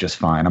think it'll be just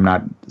fine. I'm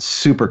not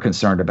super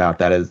concerned about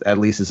that, at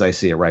least as I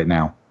see it right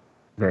now.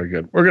 Very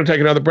good. We're going to take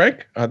another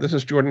break. This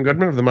is Jordan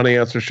Goodman of the Money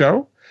Answer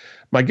Show.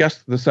 My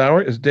guest this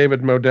hour is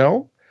David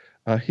Moadel.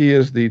 He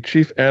is the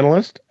chief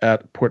analyst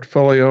at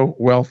Portfolio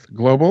Wealth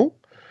Global.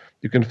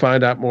 You can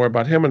find out more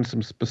about him and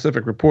some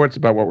specific reports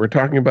about what we're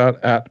talking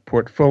about at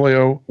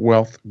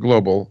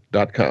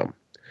portfoliowealthglobal.com.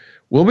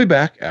 We'll be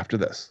back after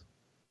this.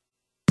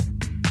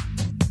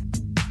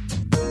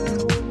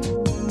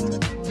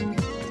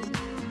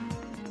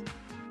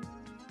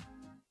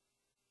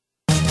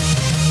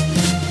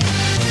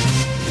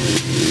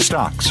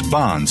 Stocks,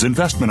 bonds,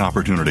 investment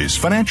opportunities,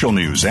 financial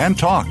news, and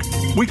talk.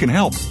 We can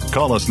help.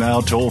 Call us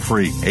now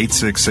toll-free,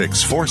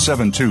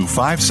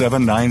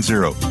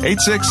 866-472-5790,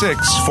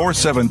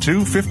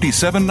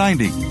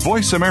 866-472-5790,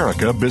 Voice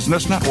America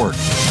Business Network.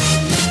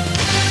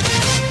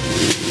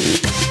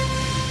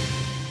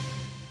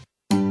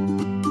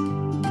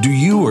 Do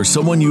you or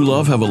someone you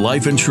love have a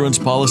life insurance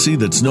policy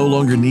that's no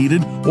longer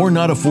needed or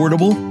not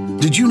affordable?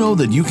 Did you know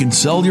that you can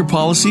sell your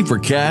policy for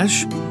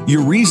cash?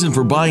 Your reason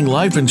for buying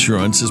life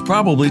insurance has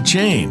probably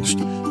changed.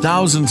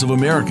 Thousands of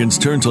Americans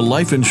turn to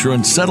life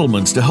insurance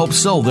settlements to help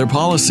sell their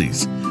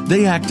policies.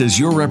 They act as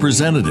your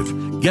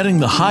representative, getting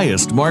the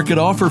highest market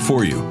offer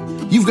for you.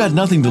 You've got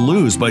nothing to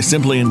lose by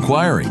simply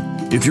inquiring.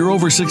 If you're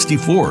over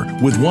 64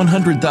 with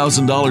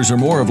 $100,000 or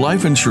more of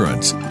life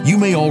insurance, you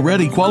may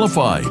already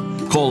qualify.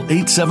 Call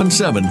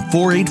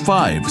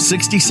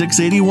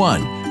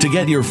 877-485-6681 to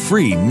get your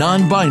free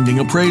non-binding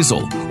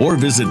appraisal or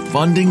visit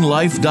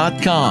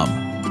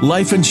fundinglife.com.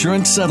 Life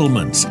Insurance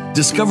Settlements.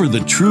 Discover the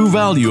true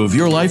value of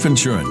your life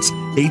insurance.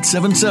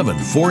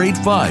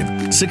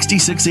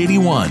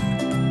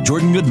 877-485-6681.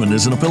 Jordan Goodman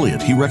is an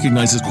affiliate. He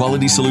recognizes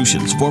quality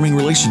solutions, forming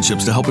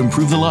relationships to help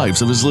improve the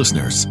lives of his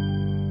listeners.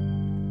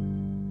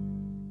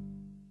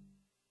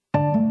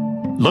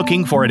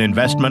 Looking for an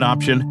investment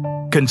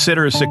option?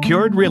 Consider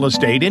Secured Real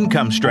Estate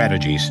Income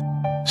Strategies.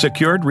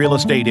 Secured Real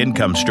Estate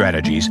Income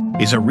Strategies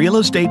is a real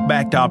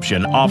estate-backed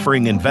option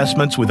offering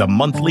investments with a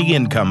monthly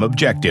income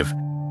objective.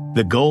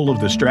 The goal of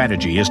the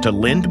strategy is to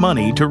lend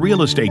money to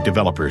real estate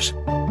developers.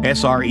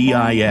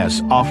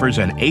 SREIS offers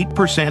an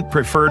 8%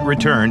 preferred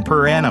return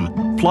per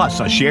annum, plus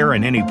a share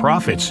in any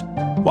profits.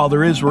 While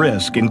there is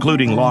risk,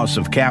 including loss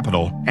of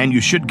capital, and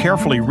you should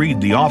carefully read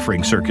the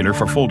offering circular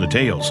for full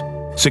details,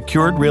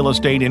 Secured Real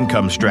Estate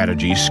Income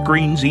Strategy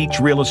screens each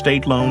real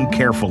estate loan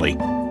carefully.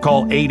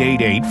 Call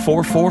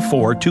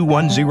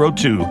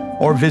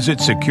 888-444-2102 or visit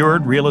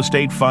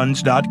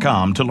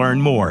securedrealestatefunds.com to learn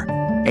more.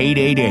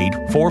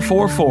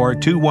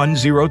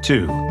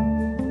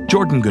 888-444-2102.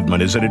 Jordan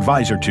Goodman is an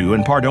advisor to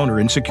and part owner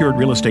in Secured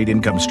Real Estate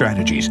Income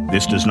Strategies.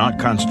 This does not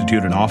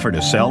constitute an offer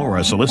to sell or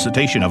a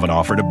solicitation of an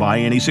offer to buy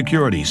any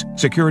securities.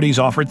 Securities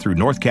offered through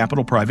North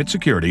Capital Private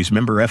Securities,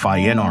 member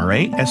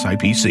FINRA,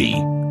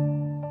 SIPC.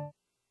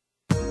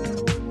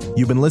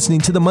 You've been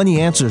listening to the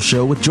Money Answer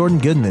Show with Jordan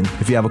Goodman.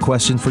 If you have a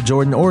question for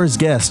Jordan or his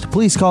guest,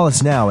 please call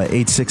us now at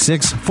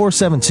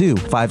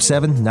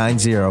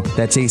 866-472-5790.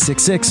 That's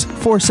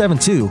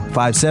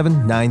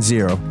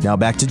 866-472-5790. Now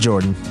back to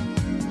Jordan.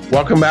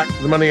 Welcome back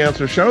to the Money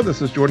Answer Show.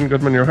 This is Jordan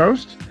Goodman, your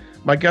host.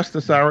 My guest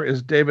this hour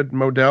is David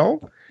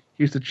Moadel.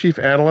 He's the chief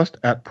analyst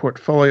at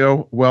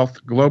Portfolio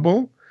Wealth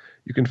Global.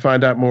 You can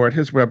find out more at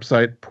his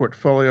website,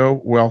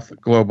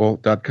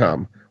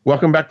 portfoliowealthglobal.com.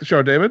 Welcome back to the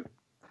show, David.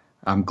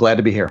 I'm glad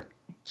to be here.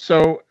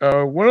 So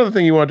one other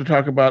thing you wanted to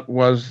talk about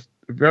was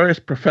various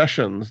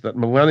professions that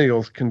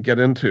millennials can get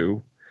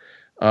into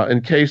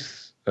in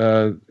case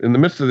in the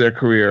midst of their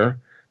career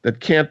that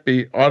can't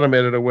be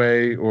automated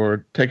away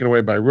or taken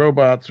away by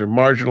robots or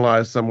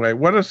marginalized some way.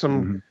 What are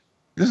some,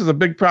 this is a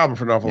big problem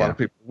for an awful lot of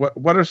people.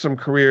 What are some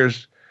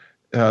careers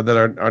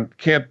that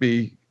can't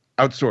be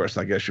outsourced,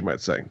 I guess you might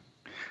say?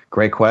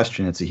 Great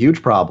question. It's a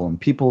huge problem.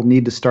 People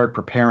need to start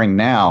preparing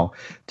now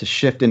to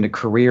shift into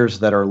careers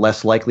that are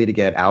less likely to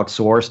get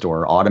outsourced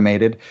or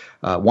automated.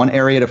 One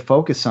area to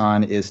focus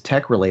on is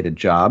tech-related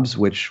jobs,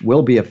 which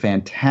will be a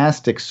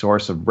fantastic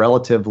source of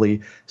relatively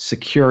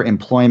secure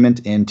employment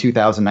in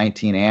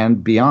 2019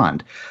 and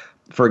beyond.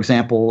 For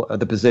example,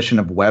 the position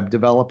of web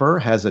developer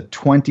has a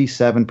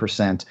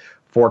 27%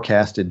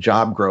 forecasted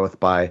job growth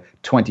by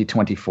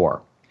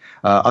 2024.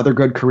 Other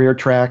good career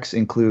tracks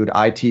include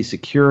IT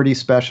security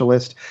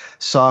specialist,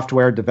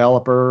 software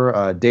developer,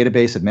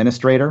 database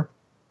administrator.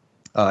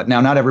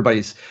 Now, not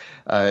everybody's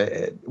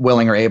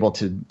willing or able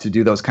to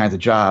do those kinds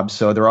of jobs.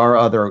 So there are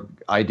other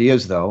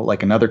ideas, though,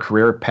 like another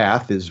career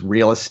path is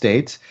real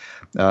estate.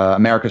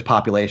 America's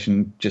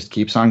population just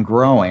keeps on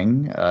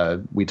growing.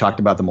 We talked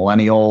about the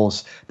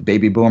millennials, the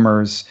baby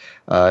boomers,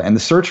 and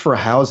the search for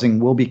housing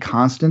will be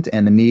constant,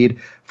 and the need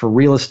for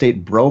real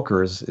estate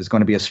brokers is going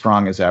to be as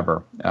strong as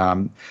ever.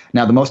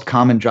 Now, the most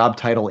common job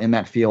title in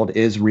that field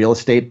is real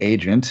estate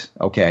agent,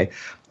 okay,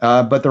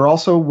 but there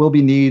also will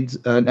be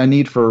a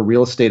need for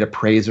real estate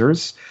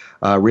appraisers,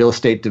 real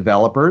estate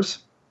developers.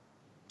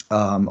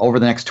 Over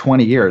the next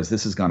 20 years,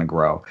 this is going to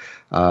grow.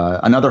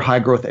 Another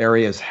high-growth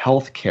area is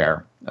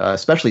healthcare.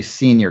 Especially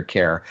senior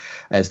care,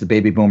 as the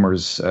baby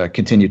boomers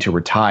continue to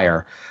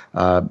retire.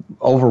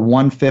 Over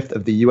 1/5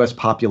 of the U.S.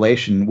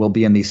 population will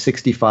be in the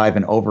 65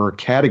 and over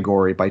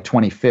category by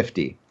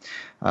 2050.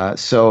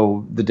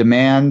 So the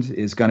demand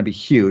is going to be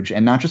huge,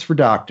 and not just for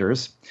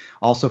doctors,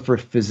 also for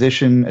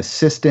physician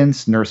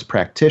assistants, nurse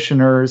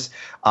practitioners,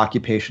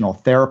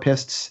 occupational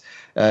therapists.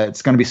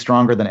 It's going to be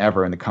stronger than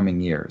ever in the coming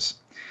years.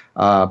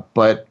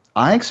 But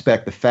I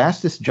expect the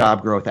fastest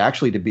job growth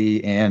actually to be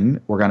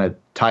in, we're going to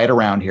tie it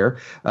around here,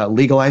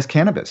 legalized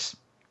cannabis.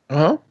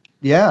 Uh-huh.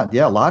 Yeah,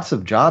 lots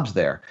of jobs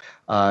there.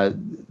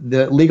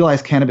 The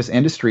legalized cannabis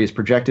industry is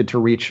projected to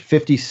reach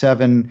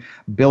 $57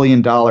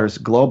 billion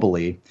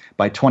globally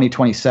by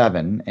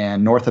 2027,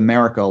 and North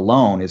America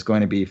alone is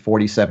going to be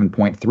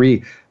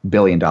 $47.3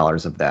 billion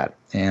of that.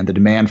 And the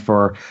demand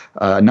for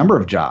a number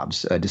of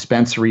jobs,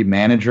 dispensary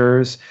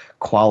managers,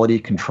 quality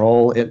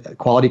control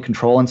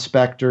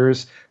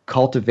inspectors,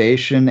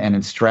 cultivation and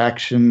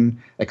extraction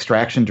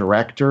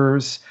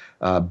directors,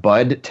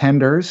 bud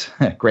tenders,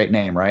 great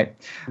name, right?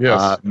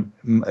 Yes.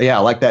 Yeah,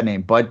 I like that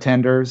name, bud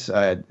tenders,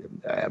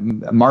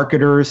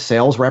 marketers,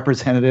 sales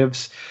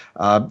representatives,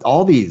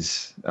 all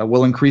these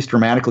will increase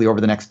dramatically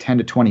over the next 10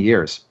 to 20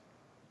 years.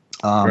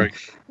 Right.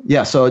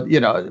 Yeah, so,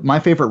 my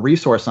favorite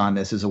resource on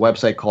this is a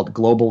website called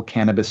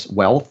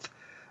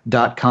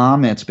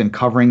globalcannabiswealth.com, and it's been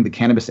covering the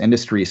cannabis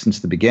industry since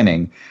the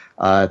beginning.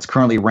 It's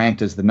currently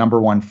ranked as the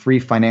 #1 free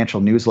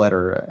financial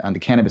newsletter on the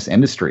cannabis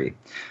industry.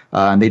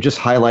 And they just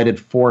highlighted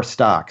 4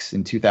 stocks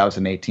in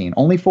 2018,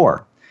 only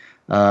 4,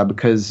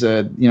 because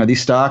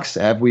these stocks,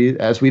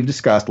 as we've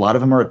discussed, a lot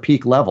of them are at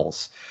peak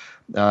levels.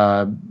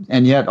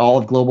 And yet all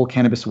of global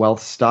cannabis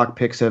wealth stock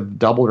picks have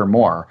doubled or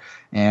more.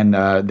 And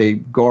they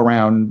go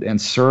around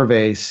and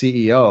survey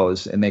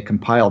CEOs, and they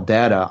compile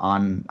data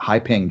on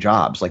high-paying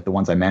jobs like the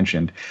ones I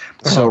mentioned.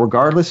 So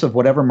regardless of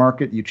whatever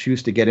market you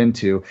choose to get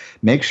into,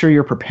 make sure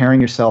you're preparing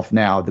yourself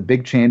now. The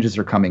big changes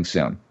are coming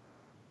soon.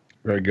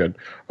 Very good.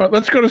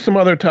 Let's go to some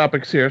other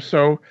topics here.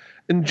 So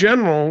in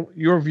general,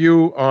 your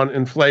view on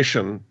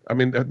inflation, I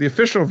mean, the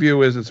official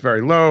view is it's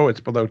very low. It's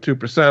below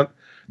 2%.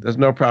 There's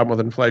no problem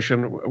with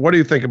inflation. What do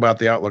you think about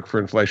the outlook for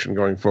inflation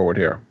going forward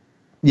here?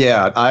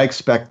 Yeah, I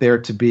expect there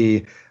to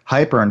be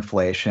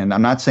hyperinflation.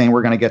 I'm not saying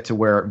we're going to get to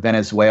where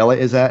Venezuela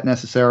is at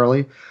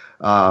necessarily,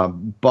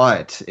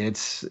 but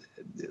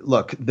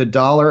look, the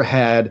dollar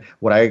had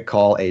what I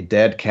call a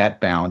dead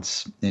cat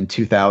bounce in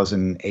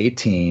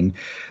 2018.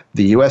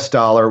 The U.S.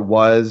 dollar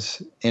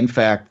was, in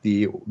fact,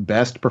 the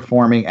best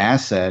performing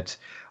asset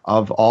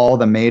of all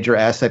the major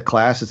asset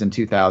classes in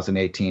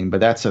 2018, but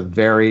that's a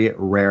very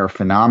rare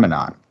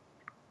phenomenon.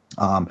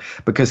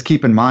 Because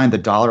keep in mind, the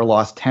dollar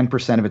lost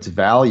 10% of its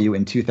value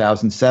in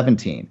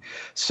 2017.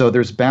 So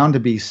there's bound to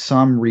be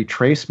some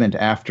retracement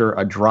after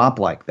a drop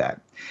like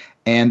that.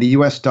 And the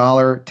U.S.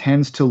 dollar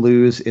tends to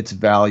lose its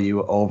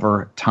value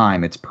over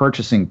time, its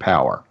purchasing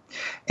power.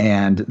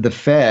 And the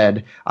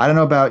Fed, I don't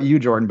know about you,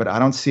 Jordan, but I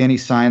don't see any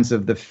signs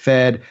of the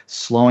Fed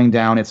slowing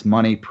down its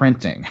money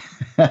printing.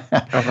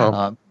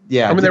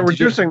 Yeah, I mean, they're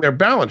reducing their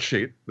balance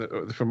sheet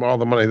from all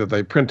the money that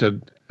they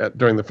printed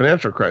during the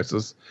financial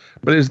crisis.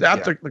 But is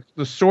that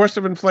the source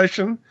of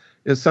inflation?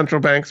 Is central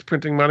banks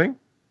printing money?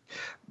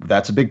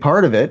 That's a big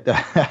part of it.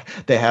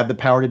 They have the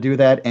power to do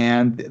that,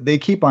 and they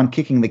keep on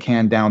kicking the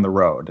can down the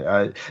road.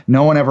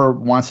 No one ever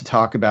wants to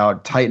talk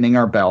about tightening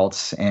our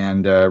belts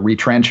and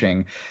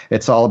retrenching.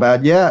 It's all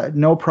about,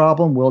 no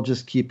problem. We'll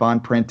just keep on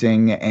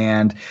printing,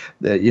 and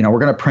we're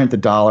going to print the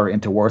dollar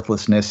into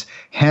worthlessness.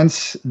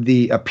 Hence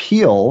the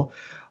appeal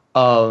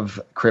of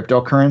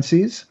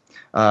cryptocurrencies,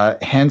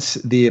 hence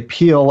the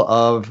appeal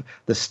of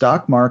the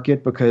stock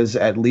market, because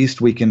at least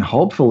we can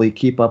hopefully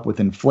keep up with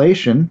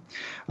inflation.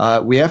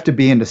 We have to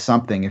be into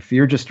something. If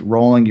you're just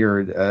rolling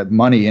your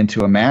money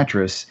into a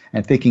mattress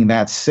and thinking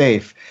that's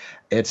safe,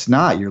 it's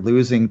not. You're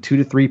losing 2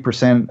 to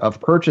 3% of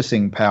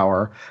purchasing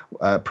power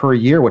per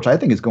year, which I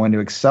think is going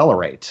to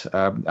accelerate.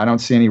 I don't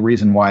see any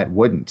reason why it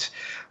wouldn't.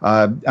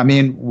 I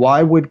mean,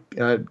 why would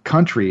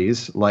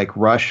countries like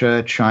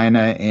Russia,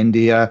 China,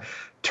 India,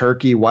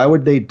 Turkey, why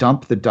would they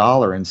dump the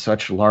dollar in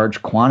such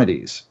large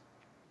quantities?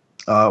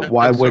 This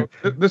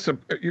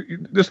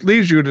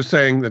leads you to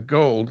saying that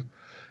gold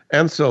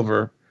and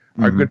silver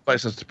are good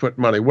places to put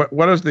money.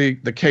 What is the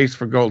case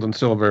for gold and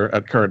silver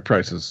at current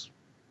prices?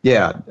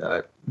 Yeah,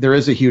 there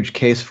is a huge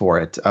case for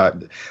it.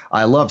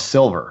 I love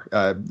silver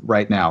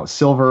right now.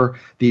 Silver,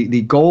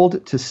 the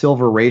gold to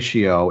silver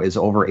ratio is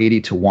over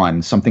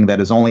 80-1, something that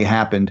has only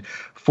happened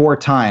 4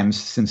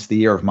 times since the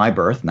year of my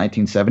birth,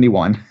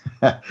 1971.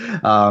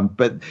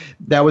 But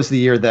that was the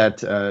year that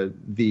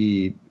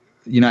the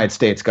United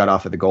States got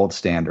off of the gold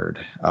standard,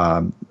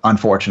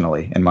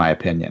 unfortunately, in my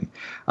opinion.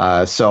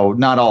 So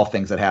not all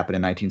things that happened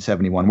in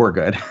 1971 were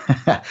good.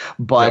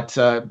 But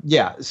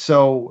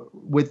so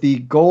with the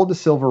gold to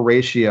silver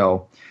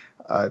ratio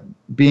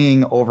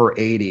being over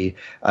 80,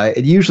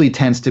 it usually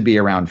tends to be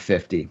around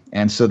 50.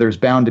 And so there's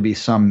bound to be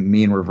some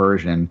mean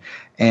reversion.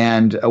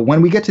 And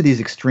when we get to these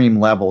extreme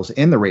levels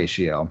in the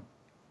ratio,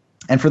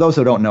 and for those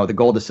who don't know, the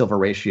gold to silver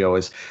ratio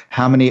is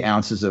how many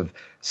ounces of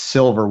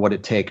silver would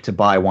it take to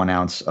buy 1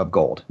 ounce of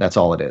gold. That's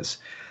all it is.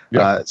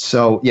 Yeah.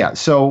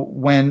 So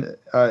when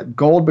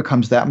gold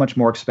becomes that much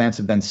more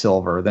expensive than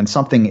silver, then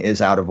something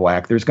is out of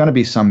whack. There's going to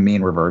be some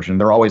mean reversion.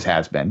 There always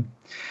has been.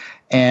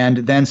 And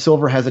then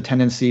silver has a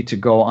tendency to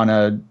go on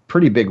a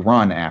pretty big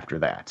run after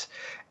that.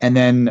 And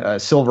then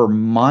silver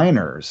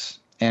miners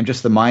and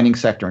just the mining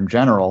sector in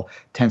general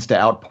tends to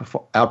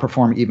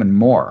outperform even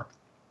more.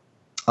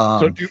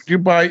 So do you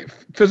buy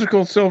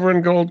physical silver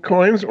and gold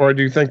coins, or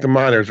do you think the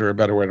miners are a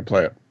better way to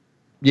play it?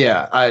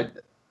 Yeah, I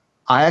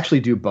actually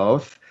do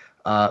both.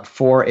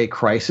 For a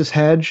crisis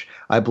hedge,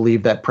 I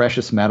believe that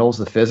precious metals,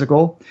 the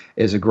physical,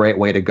 is a great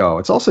way to go.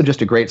 It's also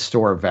just a great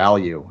store of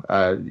value.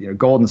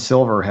 Gold and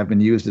silver have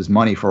been used as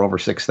money for over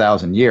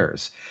 6,000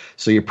 years,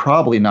 so you're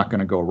probably not going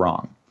to go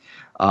wrong.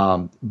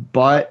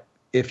 But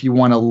if you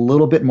want a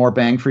little bit more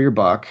bang for your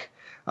buck,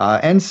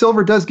 and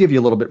silver does give you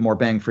a little bit more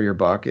bang for your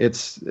buck.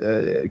 It's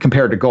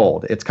compared to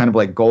gold. It's kind of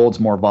like gold's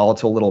more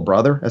volatile little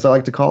brother, as I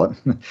like to call it.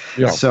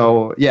 Yeah.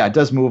 So it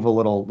does move a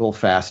little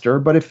faster.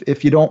 But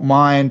if you don't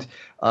mind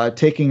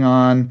taking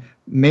on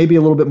maybe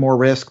a little bit more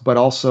risk, but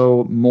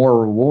also more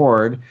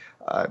reward,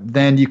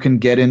 then you can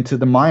get into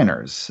the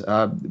miners.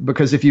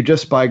 Because if you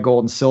just buy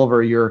gold and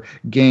silver, your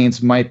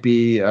gains might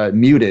be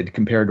muted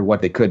compared to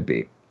what they could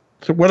be.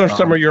 So what are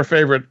some of your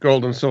favorite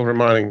gold and silver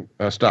mining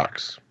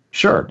stocks?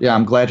 Sure. Yeah,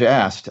 I'm glad you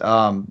asked.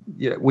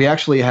 We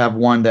actually have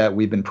one that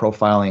we've been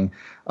profiling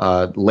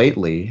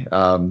lately.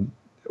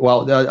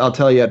 I'll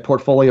tell you, at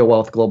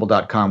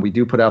portfoliowealthglobal.com, we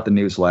do put out the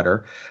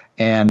newsletter.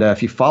 And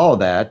if you follow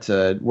that,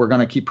 we're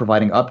going to keep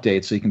providing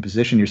updates so you can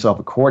position yourself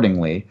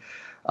accordingly.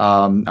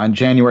 On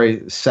January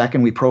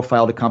 2nd, we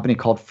profiled a company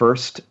called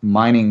First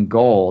Mining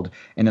Gold.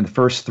 And in the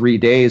first 3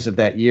 days of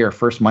that year,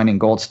 First Mining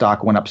Gold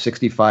stock went up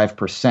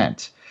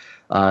 65%.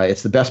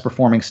 It's the best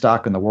performing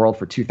stock in the world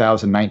for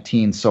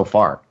 2019 so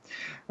far.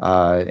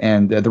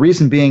 And the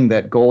reason being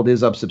that gold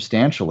is up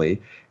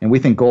substantially, and we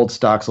think gold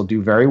stocks will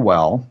do very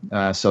well.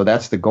 So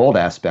that's the gold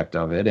aspect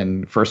of it.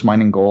 And First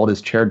Mining Gold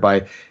is chaired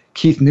by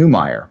Keith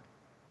Neumeyer,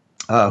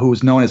 who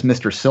is known as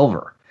Mr.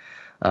 Silver.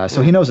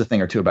 So he knows a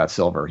thing or two about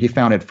silver. He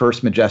founded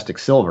First Majestic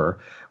Silver,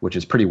 which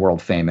is pretty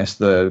world famous,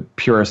 the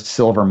purest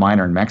silver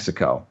miner in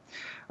Mexico.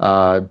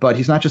 But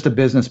he's not just a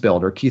business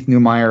builder. Keith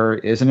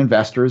Neumeyer is an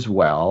investor as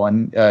well,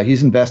 and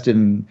he's invested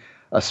in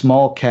a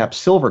small cap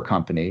silver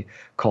company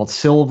called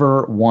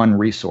Silver One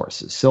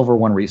Resources. Silver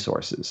One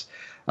Resources.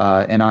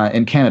 And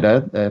in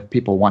Canada, if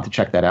people want to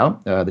check that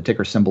out, the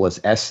ticker symbol is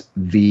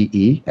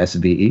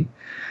SVE.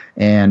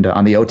 And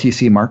on the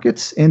OTC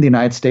markets in the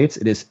United States,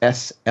 it is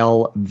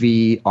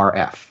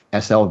SLVRF.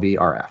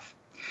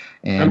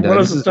 And what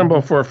is the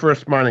symbol for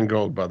First Mining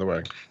Gold, by the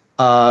way?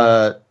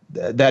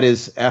 That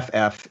is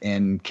FF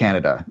in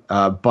Canada.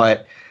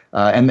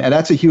 And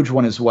that's a huge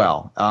one as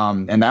well.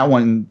 And that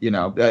one,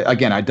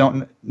 again, I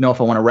don't know if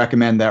I want to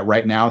recommend that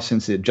right now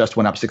since it just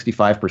went up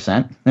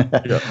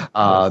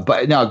 65%.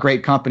 But no,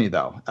 great company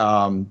though.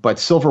 But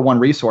Silver One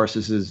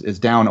Resources is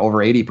down over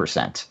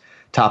 80%,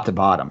 top to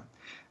bottom.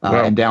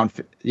 Wow. And down,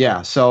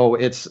 so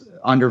it's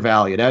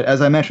undervalued.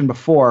 As I mentioned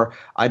before,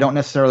 I don't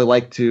necessarily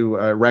like to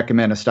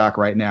recommend a stock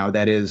right now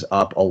that is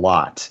up a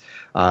lot.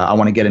 I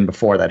want to get in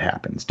before that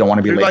happens. Don't want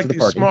to be late to the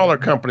party. These smaller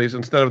companies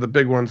instead of the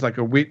big ones like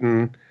a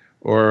Wheaton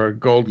or a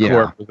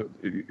Goldcorp.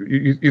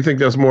 You think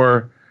there's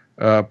more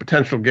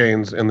potential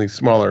gains in these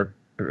smaller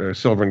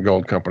silver and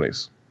gold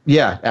companies?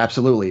 Yeah,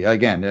 absolutely.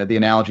 Again, the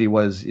analogy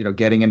was,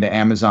 getting into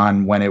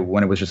Amazon when it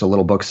was just a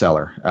little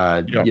bookseller.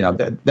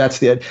 That's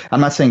the.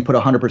 I'm not saying put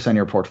 100% of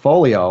your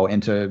portfolio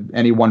into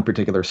any one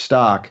particular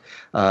stock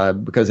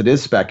because it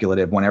is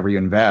speculative whenever you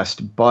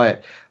invest.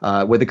 But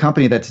with a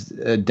company that's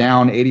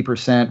down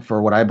 80%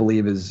 for what I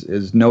believe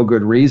is no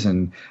good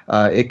reason,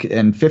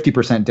 and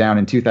 50% down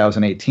in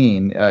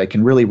 2018, it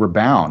can really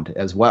rebound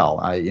as well.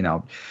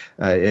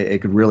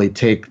 It could really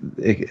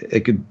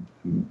it could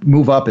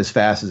move up as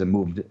fast as it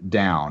moved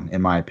down,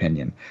 in my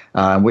opinion.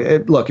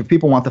 Look, if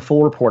people want the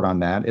full report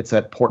on that, it's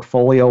at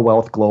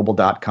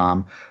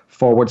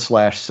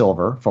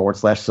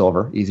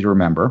portfoliowealthglobal.com/silver, easy to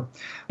remember.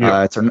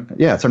 It's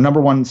our number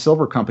one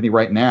silver company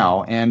right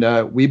now.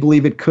 And we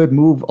believe it could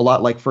move a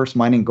lot like First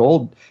Mining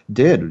Gold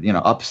did,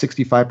 up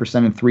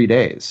 65% in 3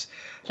 days.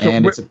 So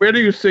and where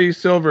do you see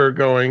silver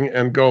going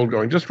and gold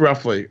going, just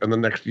roughly in the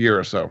next year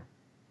or so?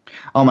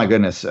 Oh my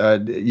goodness.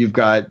 You've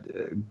got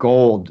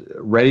gold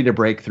ready to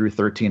break through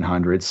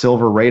 1,300,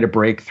 silver ready to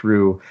break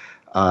through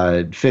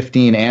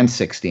 15 and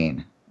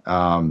 16.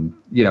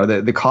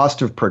 The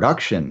cost of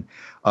production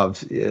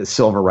of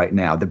silver right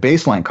now, the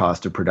baseline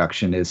cost of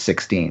production is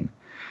 16.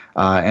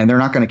 And they're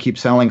not going to keep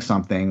selling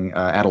something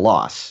at a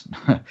loss.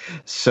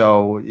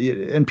 So,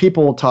 and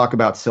people talk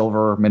about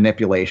silver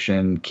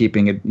manipulation,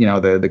 keeping it,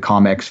 the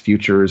COMEX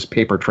futures,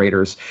 paper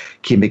traders,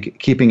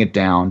 keeping it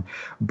down.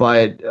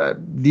 But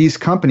these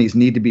companies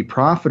need to be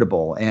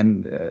profitable,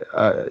 and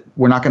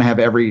we're not going to have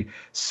every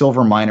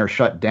silver miner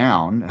shut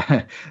down.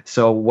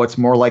 So what's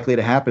more likely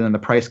to happen than the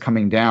price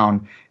coming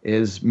down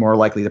is more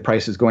likely the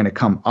price is going to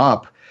come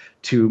up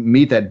to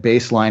meet that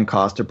baseline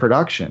cost of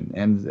production.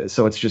 And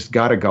so it's just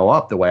got to go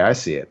up the way I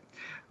see it.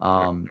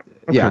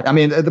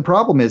 The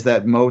problem is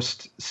that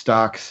most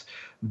stocks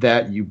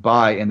that you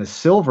buy in the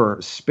silver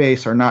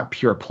space are not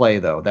pure play,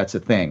 though. That's the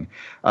thing.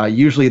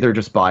 Usually they're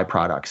just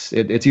byproducts.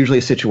 It's usually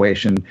a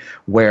situation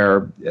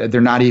where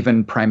they're not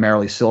even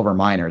primarily silver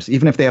miners.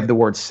 Even if they have the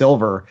word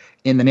silver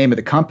in the name of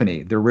the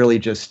company, they're really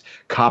just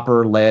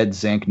copper, lead,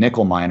 zinc,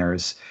 nickel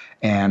miners,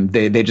 and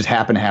they just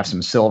happen to have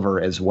some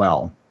silver as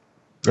well.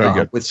 Very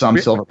good. With some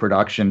silver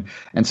production.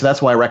 And so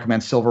that's why I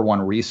recommend Silver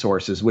One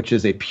Resources, which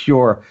is a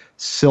pure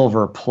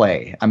silver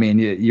play. I mean,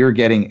 you're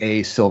getting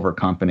a silver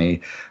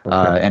company.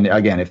 Okay. And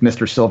again, if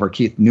Mr. Silver,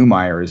 Keith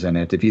Neumeyer, is in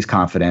it, if he's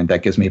confident,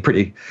 that gives me a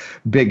pretty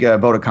big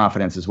vote of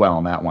confidence as well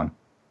on that one.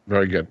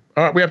 Very good.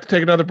 All right, we have to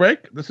take another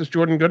break. This is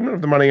Jordan Goodman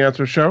of the Money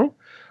Answer Show.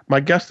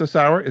 My guest this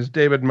hour is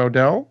David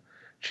Moadel,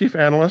 Chief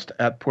Analyst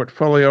at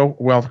Portfolio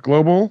Wealth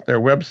Global. Their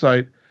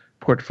website,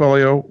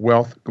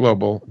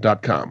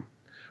 portfoliowealthglobal.com.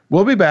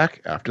 We'll be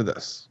back after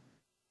this.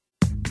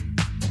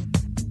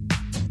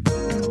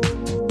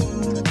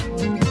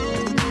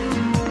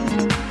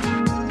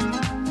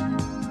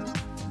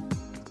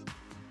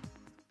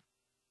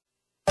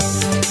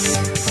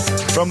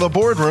 From the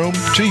boardroom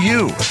to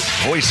you,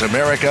 Voice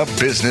America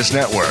Business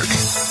Network.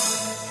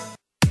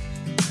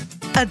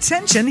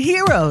 Attention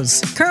heroes,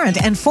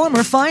 current and former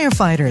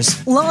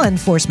firefighters, law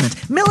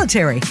enforcement,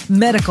 military,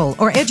 medical,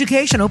 or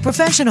educational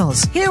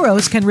professionals.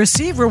 Heroes can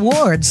receive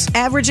rewards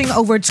averaging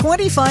over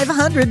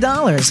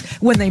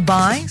 $2,500 when they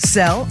buy,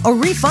 sell, or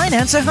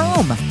refinance a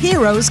home.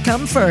 Heroes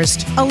come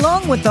first.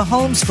 Along with the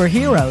Homes for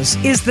Heroes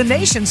is the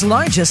nation's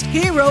largest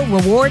hero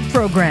reward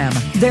program.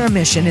 Their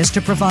mission is to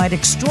provide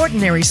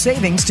extraordinary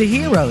savings to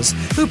heroes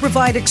who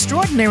provide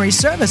extraordinary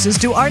services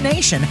to our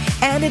nation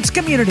and its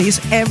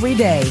communities every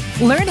day.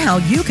 Learn how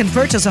you can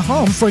purchase a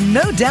home for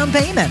no down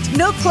payment,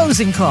 no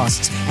closing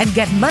costs, and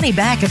get money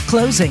back at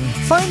closing.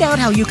 Find out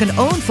how you can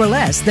own for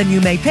less than you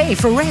may pay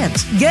for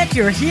rent. Get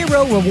your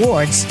hero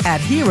rewards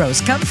at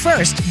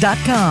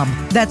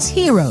heroescomefirst.com. That's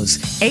heroes,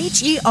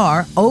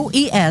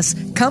 HEROES,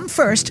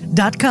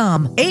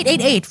 comefirst.com.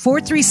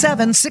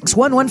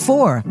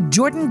 888-437-6114.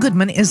 Jordan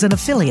Goodman is an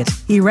affiliate.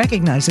 He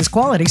recognizes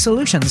quality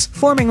solutions,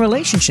 forming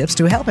relationships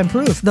to help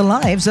improve the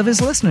lives of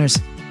his listeners.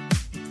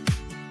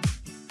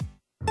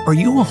 Are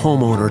you a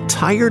homeowner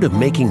tired of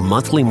making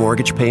monthly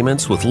mortgage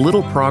payments with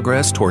little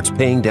progress towards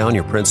paying down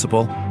your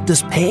principal?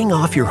 Does paying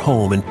off your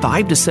home in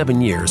 5 to 7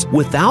 years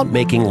without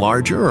making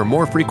larger or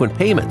more frequent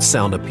payments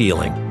sound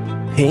appealing?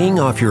 Paying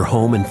off your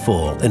home in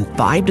full in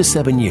 5 to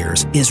 7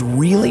 years is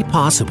really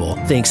possible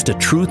thanks to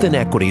Truth and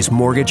Equity's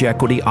Mortgage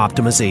Equity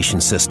Optimization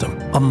System,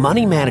 a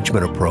money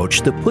management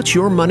approach that puts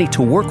your money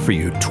to work for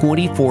you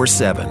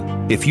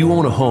 24/7. If you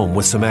own a home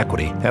with some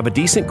equity, have a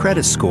decent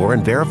credit score,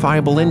 and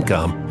verifiable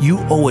income, you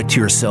owe it to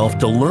yourself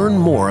to learn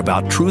more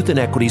about Truth and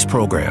Equity's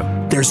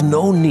program. There's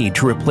no need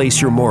to replace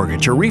your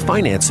mortgage or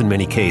refinance in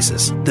many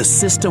cases. The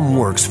system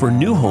works for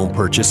new home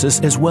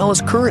purchases as well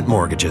as current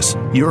mortgages.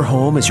 Your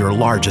home is your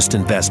largest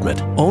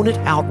investment. Own it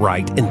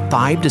outright in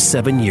 5 to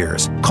 7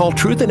 years. Call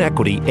Truth and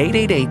Equity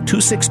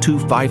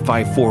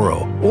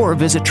 888-262-5540 or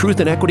visit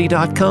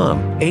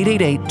truthandequity.com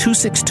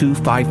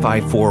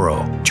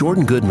 888-262-5540.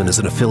 Jordan Goodman is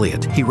an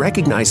affiliate. He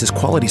recognizes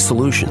quality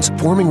solutions,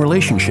 forming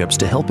relationships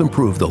to help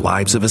improve the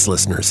lives of his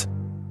listeners.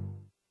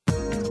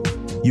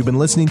 You've been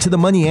listening to the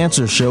Money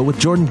Answer Show with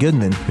Jordan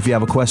Goodman. If you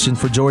have a question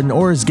for Jordan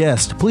or his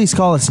guest, please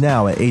call us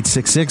now at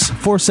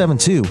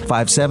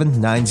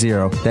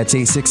 866-472-5790. That's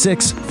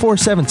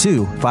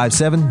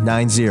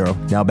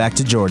 866-472-5790. Now back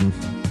to Jordan.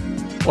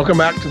 Welcome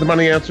back to the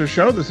Money Answer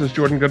Show. This is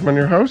Jordan Goodman,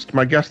 your host.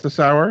 My guest this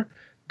hour,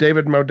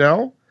 David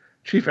Moadel,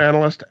 Chief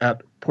Analyst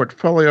at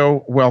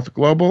Portfolio Wealth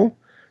Global.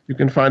 You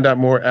can find out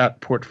more at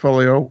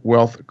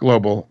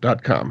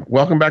portfoliowealthglobal.com.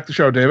 Welcome back to the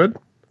show, David.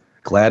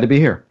 Glad to be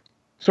here.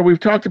 So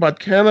we've talked about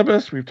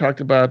cannabis, we've talked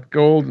about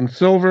gold and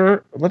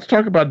silver. Let's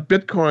talk about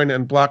Bitcoin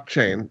and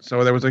blockchain.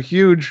 So there was a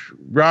huge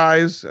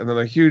rise and then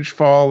a huge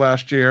fall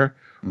last year.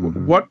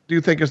 Mm-hmm. What do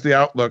you think is the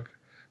outlook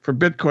for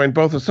Bitcoin,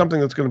 both as something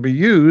that's going to be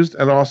used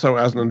and also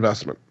as an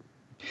investment?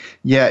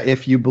 Yeah,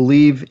 if you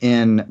believe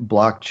in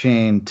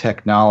blockchain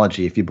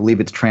technology, if you believe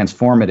it's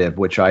transformative,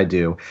 which I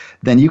do,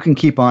 then you can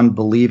keep on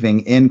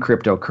believing in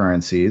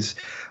cryptocurrencies.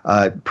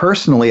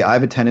 Personally, I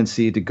have a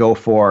tendency to go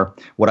for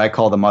what I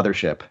call the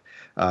mothership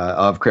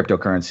of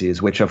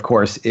cryptocurrencies, which of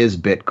course is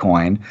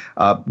Bitcoin.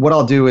 What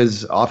I'll do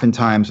is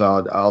oftentimes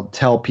I'll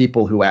tell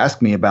people who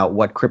ask me about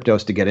what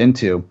cryptos to get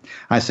into.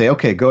 I say,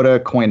 okay, go to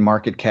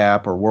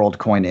CoinMarketCap or World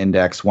Coin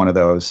Index, one of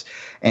those,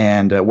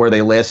 and where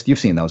they list, you've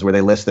seen those, where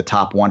they list the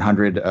top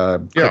 100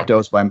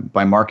 cryptos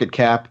by market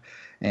cap.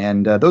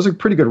 And those are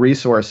pretty good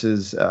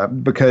resources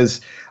because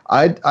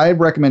I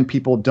recommend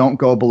people don't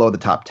go below the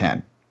top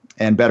 10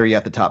 and better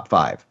yet, the top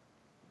 5.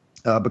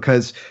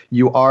 Because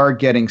you are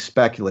getting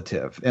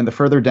speculative. And the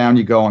further down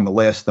you go on the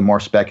list, the more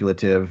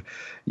speculative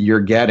you're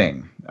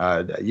getting.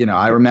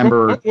 I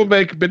remember... What will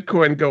make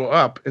Bitcoin go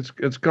up?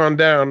 It's gone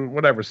down,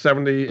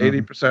 70,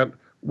 80%.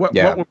 What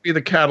would be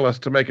the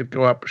catalyst to make it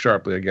go up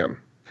sharply again?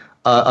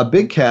 A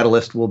big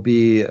catalyst will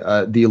be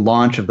the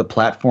launch of the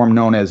platform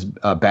known as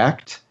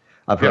Backed.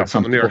 I've heard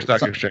from the New York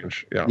Stock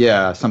Exchange.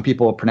 Yeah, some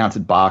people pronounce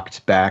it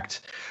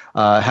Backed.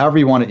 However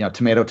you want it,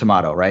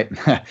 tomato, right?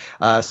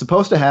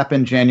 Supposed to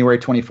happen January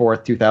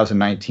 24th,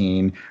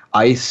 2019.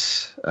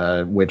 ICE,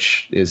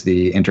 which is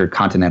the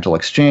Intercontinental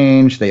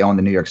Exchange, they own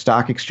the New York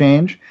Stock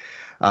Exchange.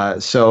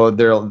 So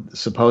they're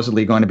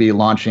supposedly going to be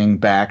launching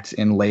Backed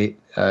in late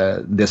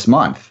this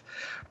month.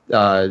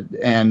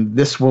 And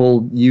this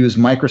will use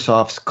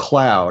Microsoft's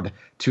cloud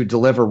to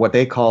deliver what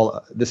they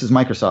call, this is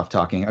Microsoft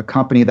talking, a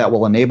company that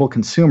will enable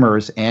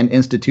consumers and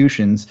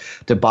institutions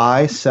to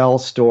buy, sell,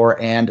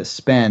 store, and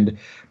spend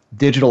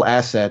digital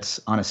assets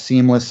on a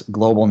seamless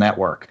global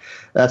network.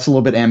 That's a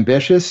little bit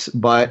ambitious,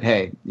 but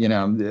hey,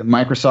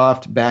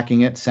 Microsoft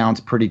backing it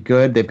sounds pretty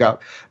good. They've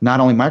got not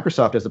only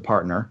Microsoft as a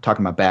partner,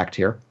 talking about Backed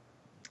here,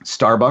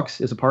 Starbucks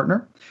is a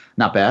partner,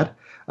 not bad,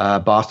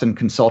 Boston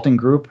Consulting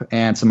Group,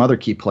 and some other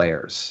key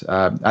players.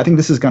 I think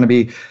this is going to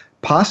be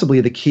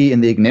possibly the key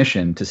in the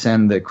ignition to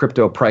send the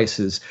crypto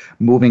prices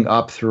moving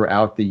up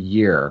throughout the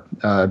year.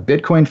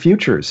 Bitcoin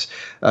futures,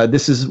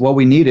 this is what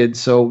we needed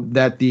so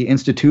that the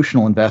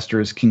institutional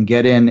investors can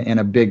get in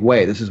a big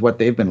way. This is what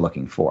they've been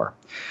looking for.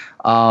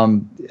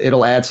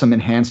 It'll add some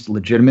enhanced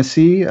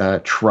legitimacy,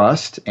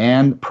 trust,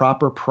 and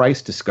proper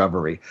price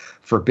discovery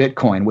for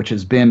Bitcoin, which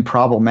has been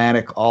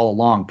problematic all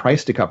along.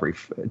 Price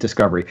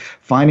discovery,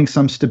 finding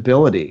some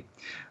stability.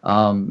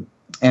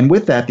 And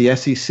with that, the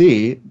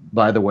SEC,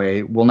 by the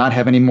way, will not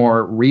have any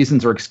more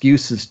reasons or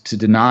excuses to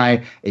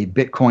deny a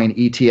Bitcoin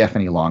ETF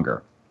any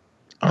longer.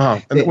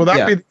 And will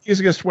that be the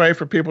easiest way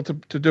for people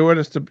to do it,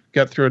 is to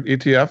get through an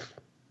ETF?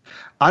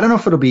 I don't know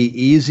if it'll be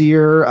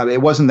easier.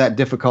 It wasn't that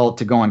difficult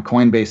to go on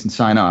Coinbase and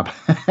sign up.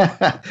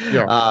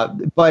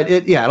 But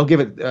it'll give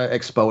it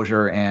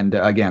exposure and,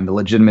 again, the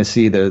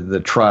legitimacy, the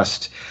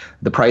trust,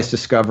 the price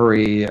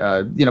discovery.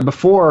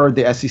 Before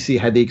the SEC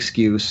had the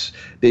excuse,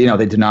 they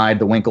denied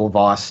the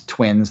Winklevoss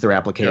twins their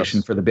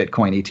application for the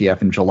Bitcoin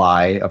ETF in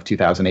July of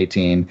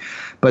 2018.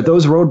 But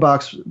those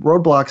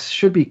roadblocks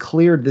should be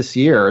cleared this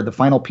year. The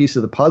final piece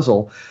of the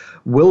puzzle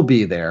will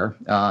be there.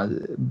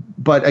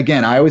 But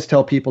again, I always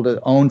tell people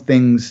to own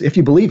things if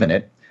you believe in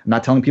it. I'm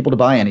not telling people to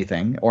buy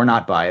anything or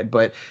not buy it,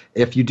 but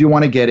if you do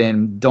want to get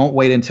in, don't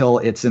wait until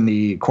it's in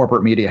the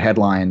corporate media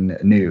headline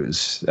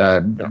news.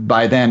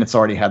 By then, it's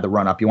already had the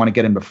run up. You want to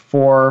get in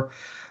before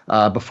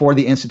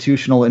the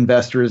institutional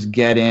investors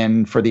get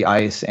in for the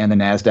ICE and the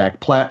NASDAQ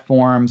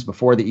platforms,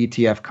 before the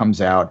ETF comes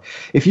out.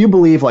 If you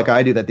believe, like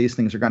I do, that these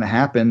things are going to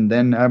happen,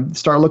 then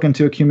start looking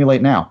to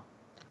accumulate now.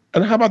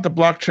 And how about the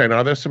blockchain?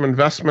 Are there some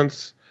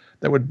investments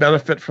that would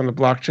benefit from the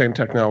blockchain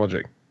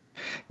technology?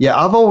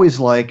 Yeah, I've always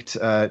liked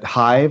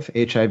Hive,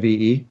 Hive,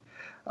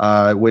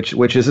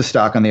 which is a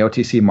stock on the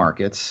OTC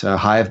markets,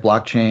 Hive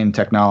Blockchain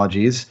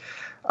Technologies.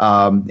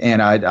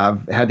 And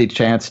I've had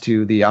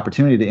the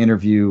opportunity to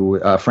interview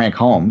Frank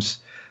Holmes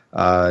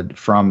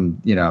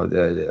from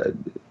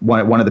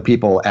one of the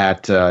people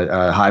at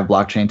Hive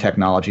Blockchain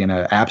Technology and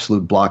an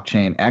absolute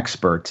blockchain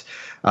expert.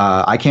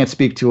 I can't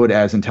speak to it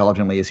as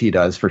intelligently as he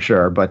does, for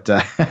sure, but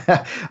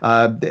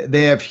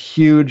they have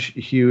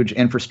huge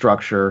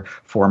infrastructure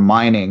for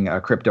mining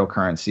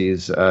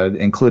cryptocurrencies,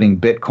 including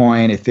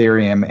Bitcoin,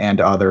 Ethereum, and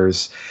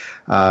others.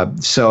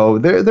 So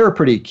they're a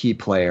pretty key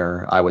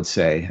player, I would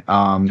say.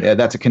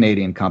 That's a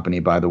Canadian company,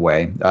 by the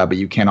way, but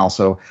you can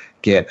also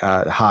get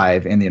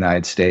Hive in the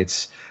United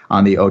States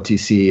on the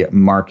OTC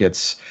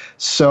markets.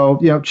 So,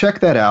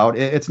 check that out.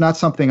 It's not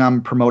something I'm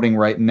promoting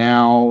right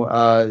now.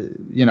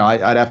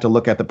 I'd have to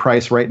look at the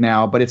price right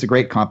now, but it's a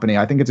great company.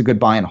 I think it's a good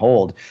buy and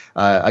hold,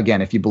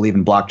 again, if you believe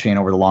in blockchain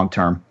over the long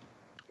term.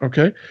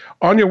 Okay.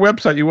 On your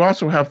website, you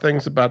also have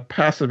things about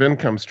passive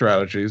income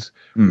strategies.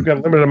 We've got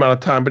a limited amount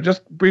of time, but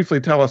just briefly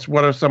tell us,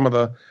 what are some of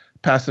the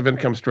passive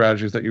income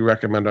strategies that you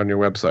recommend on your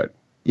website?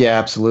 Yeah,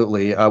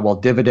 absolutely. Well,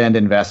 dividend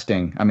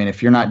investing. I mean,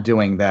 if you're not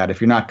doing that, if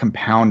you're not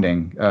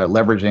compounding,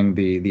 leveraging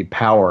the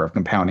power of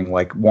compounding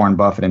like Warren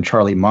Buffett and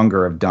Charlie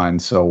Munger have done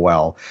so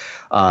well,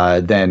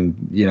 then,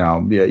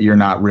 you're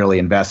not really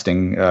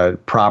investing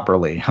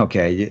properly.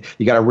 Okay,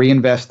 you got to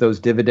reinvest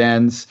those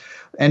dividends.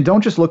 And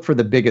don't just look for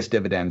the biggest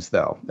dividends,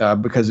 though,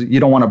 because you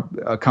don't want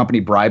a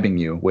company bribing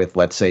you with,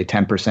 let's say,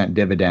 10%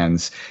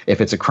 dividends if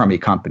it's a crummy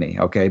company.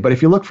 Okay, but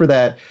if you look for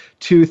that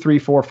 2, 3,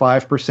 4,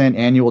 5%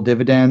 annual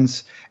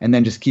dividends, and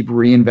then just keep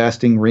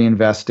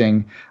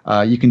reinvesting,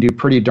 you can do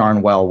pretty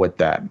darn well with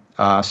that.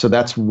 So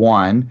that's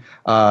one.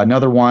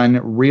 Another one,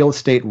 real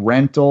estate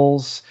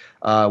rentals,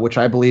 which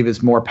I believe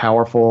is more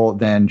powerful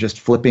than just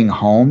flipping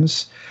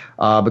homes.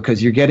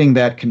 Because you're getting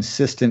that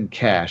consistent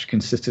cash.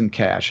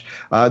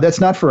 That's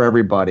not for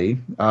everybody.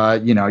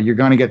 You're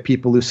going to get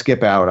people who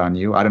skip out on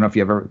you. I don't know if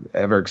you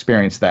ever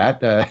experienced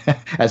that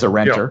as a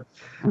renter.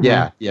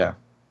 Yeah.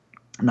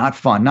 Not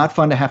fun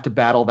to have to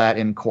battle that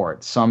in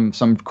court. Some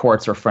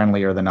courts are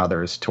friendlier than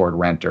others toward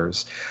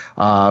renters.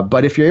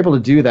 But if you're able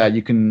to do that,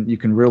 you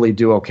can really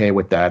do okay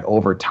with that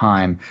over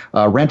time.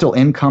 Rental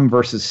income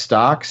versus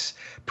stocks,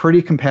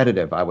 pretty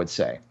competitive, I would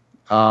say.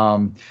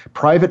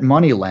 Private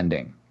money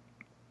lending.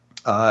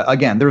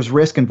 Again, there's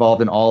risk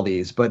involved in all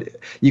these, but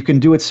you can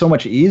do it so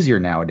much easier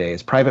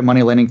nowadays. Private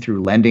money lending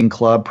through Lending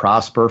Club,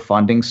 Prosper,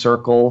 Funding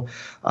Circle,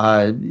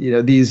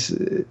 these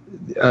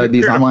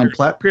online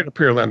platforms.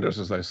 Peer-to-peer lenders,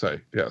 as they say,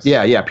 yes.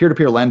 Yeah,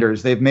 peer-to-peer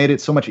lenders. They've made it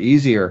so much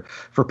easier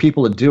for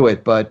people to do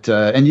it. But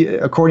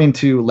according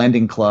to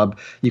Lending Club,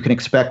 you can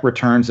expect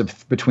returns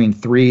of between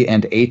 3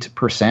 and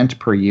 8%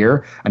 per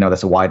year. I know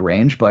that's a wide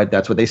range, but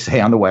that's what they say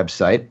on the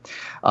website.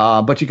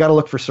 But you got to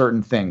look for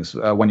certain things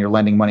when you're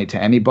lending money to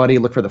anybody.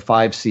 Look for the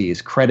 5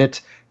 C's: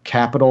 credit,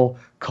 capital,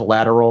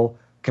 collateral,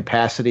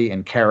 capacity,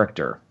 and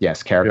character.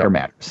 Yes, character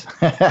matters.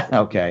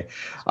 Okay.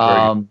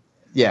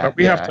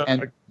 We have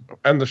to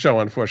end the show,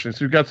 unfortunately.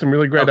 So you've got some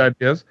really great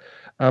ideas.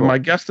 Cool. My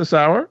guest this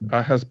hour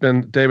has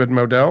been David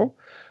Moadel.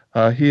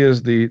 He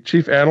is the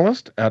chief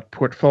analyst at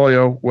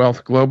Portfolio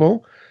Wealth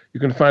Global. You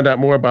can find out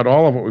more about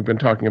all of what we've been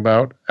talking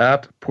about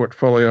at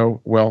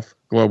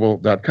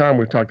portfoliowealthglobal.com.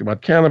 We've talked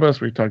about cannabis.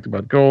 We've talked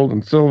about gold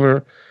and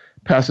silver,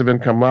 passive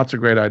income, lots of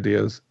great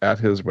ideas at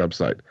his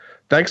website.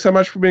 Thanks so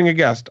much for being a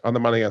guest on the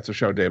Money Answer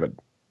Show, David.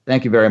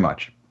 Thank you very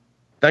much.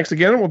 Thanks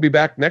again, and we'll be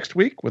back next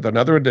week with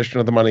another edition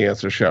of the Money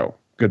Answer Show.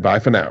 Goodbye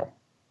for now.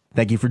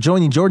 Thank you for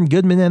joining Jordan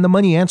Goodman and the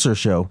Money Answer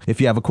Show. If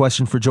you have a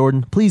question for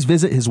Jordan, please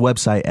visit his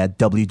website at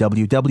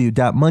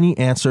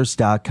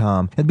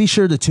www.moneyanswers.com. And be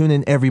sure to tune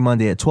in every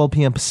Monday at 12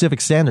 p.m. Pacific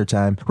Standard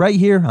Time right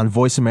here on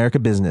Voice America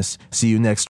Business. See you next week.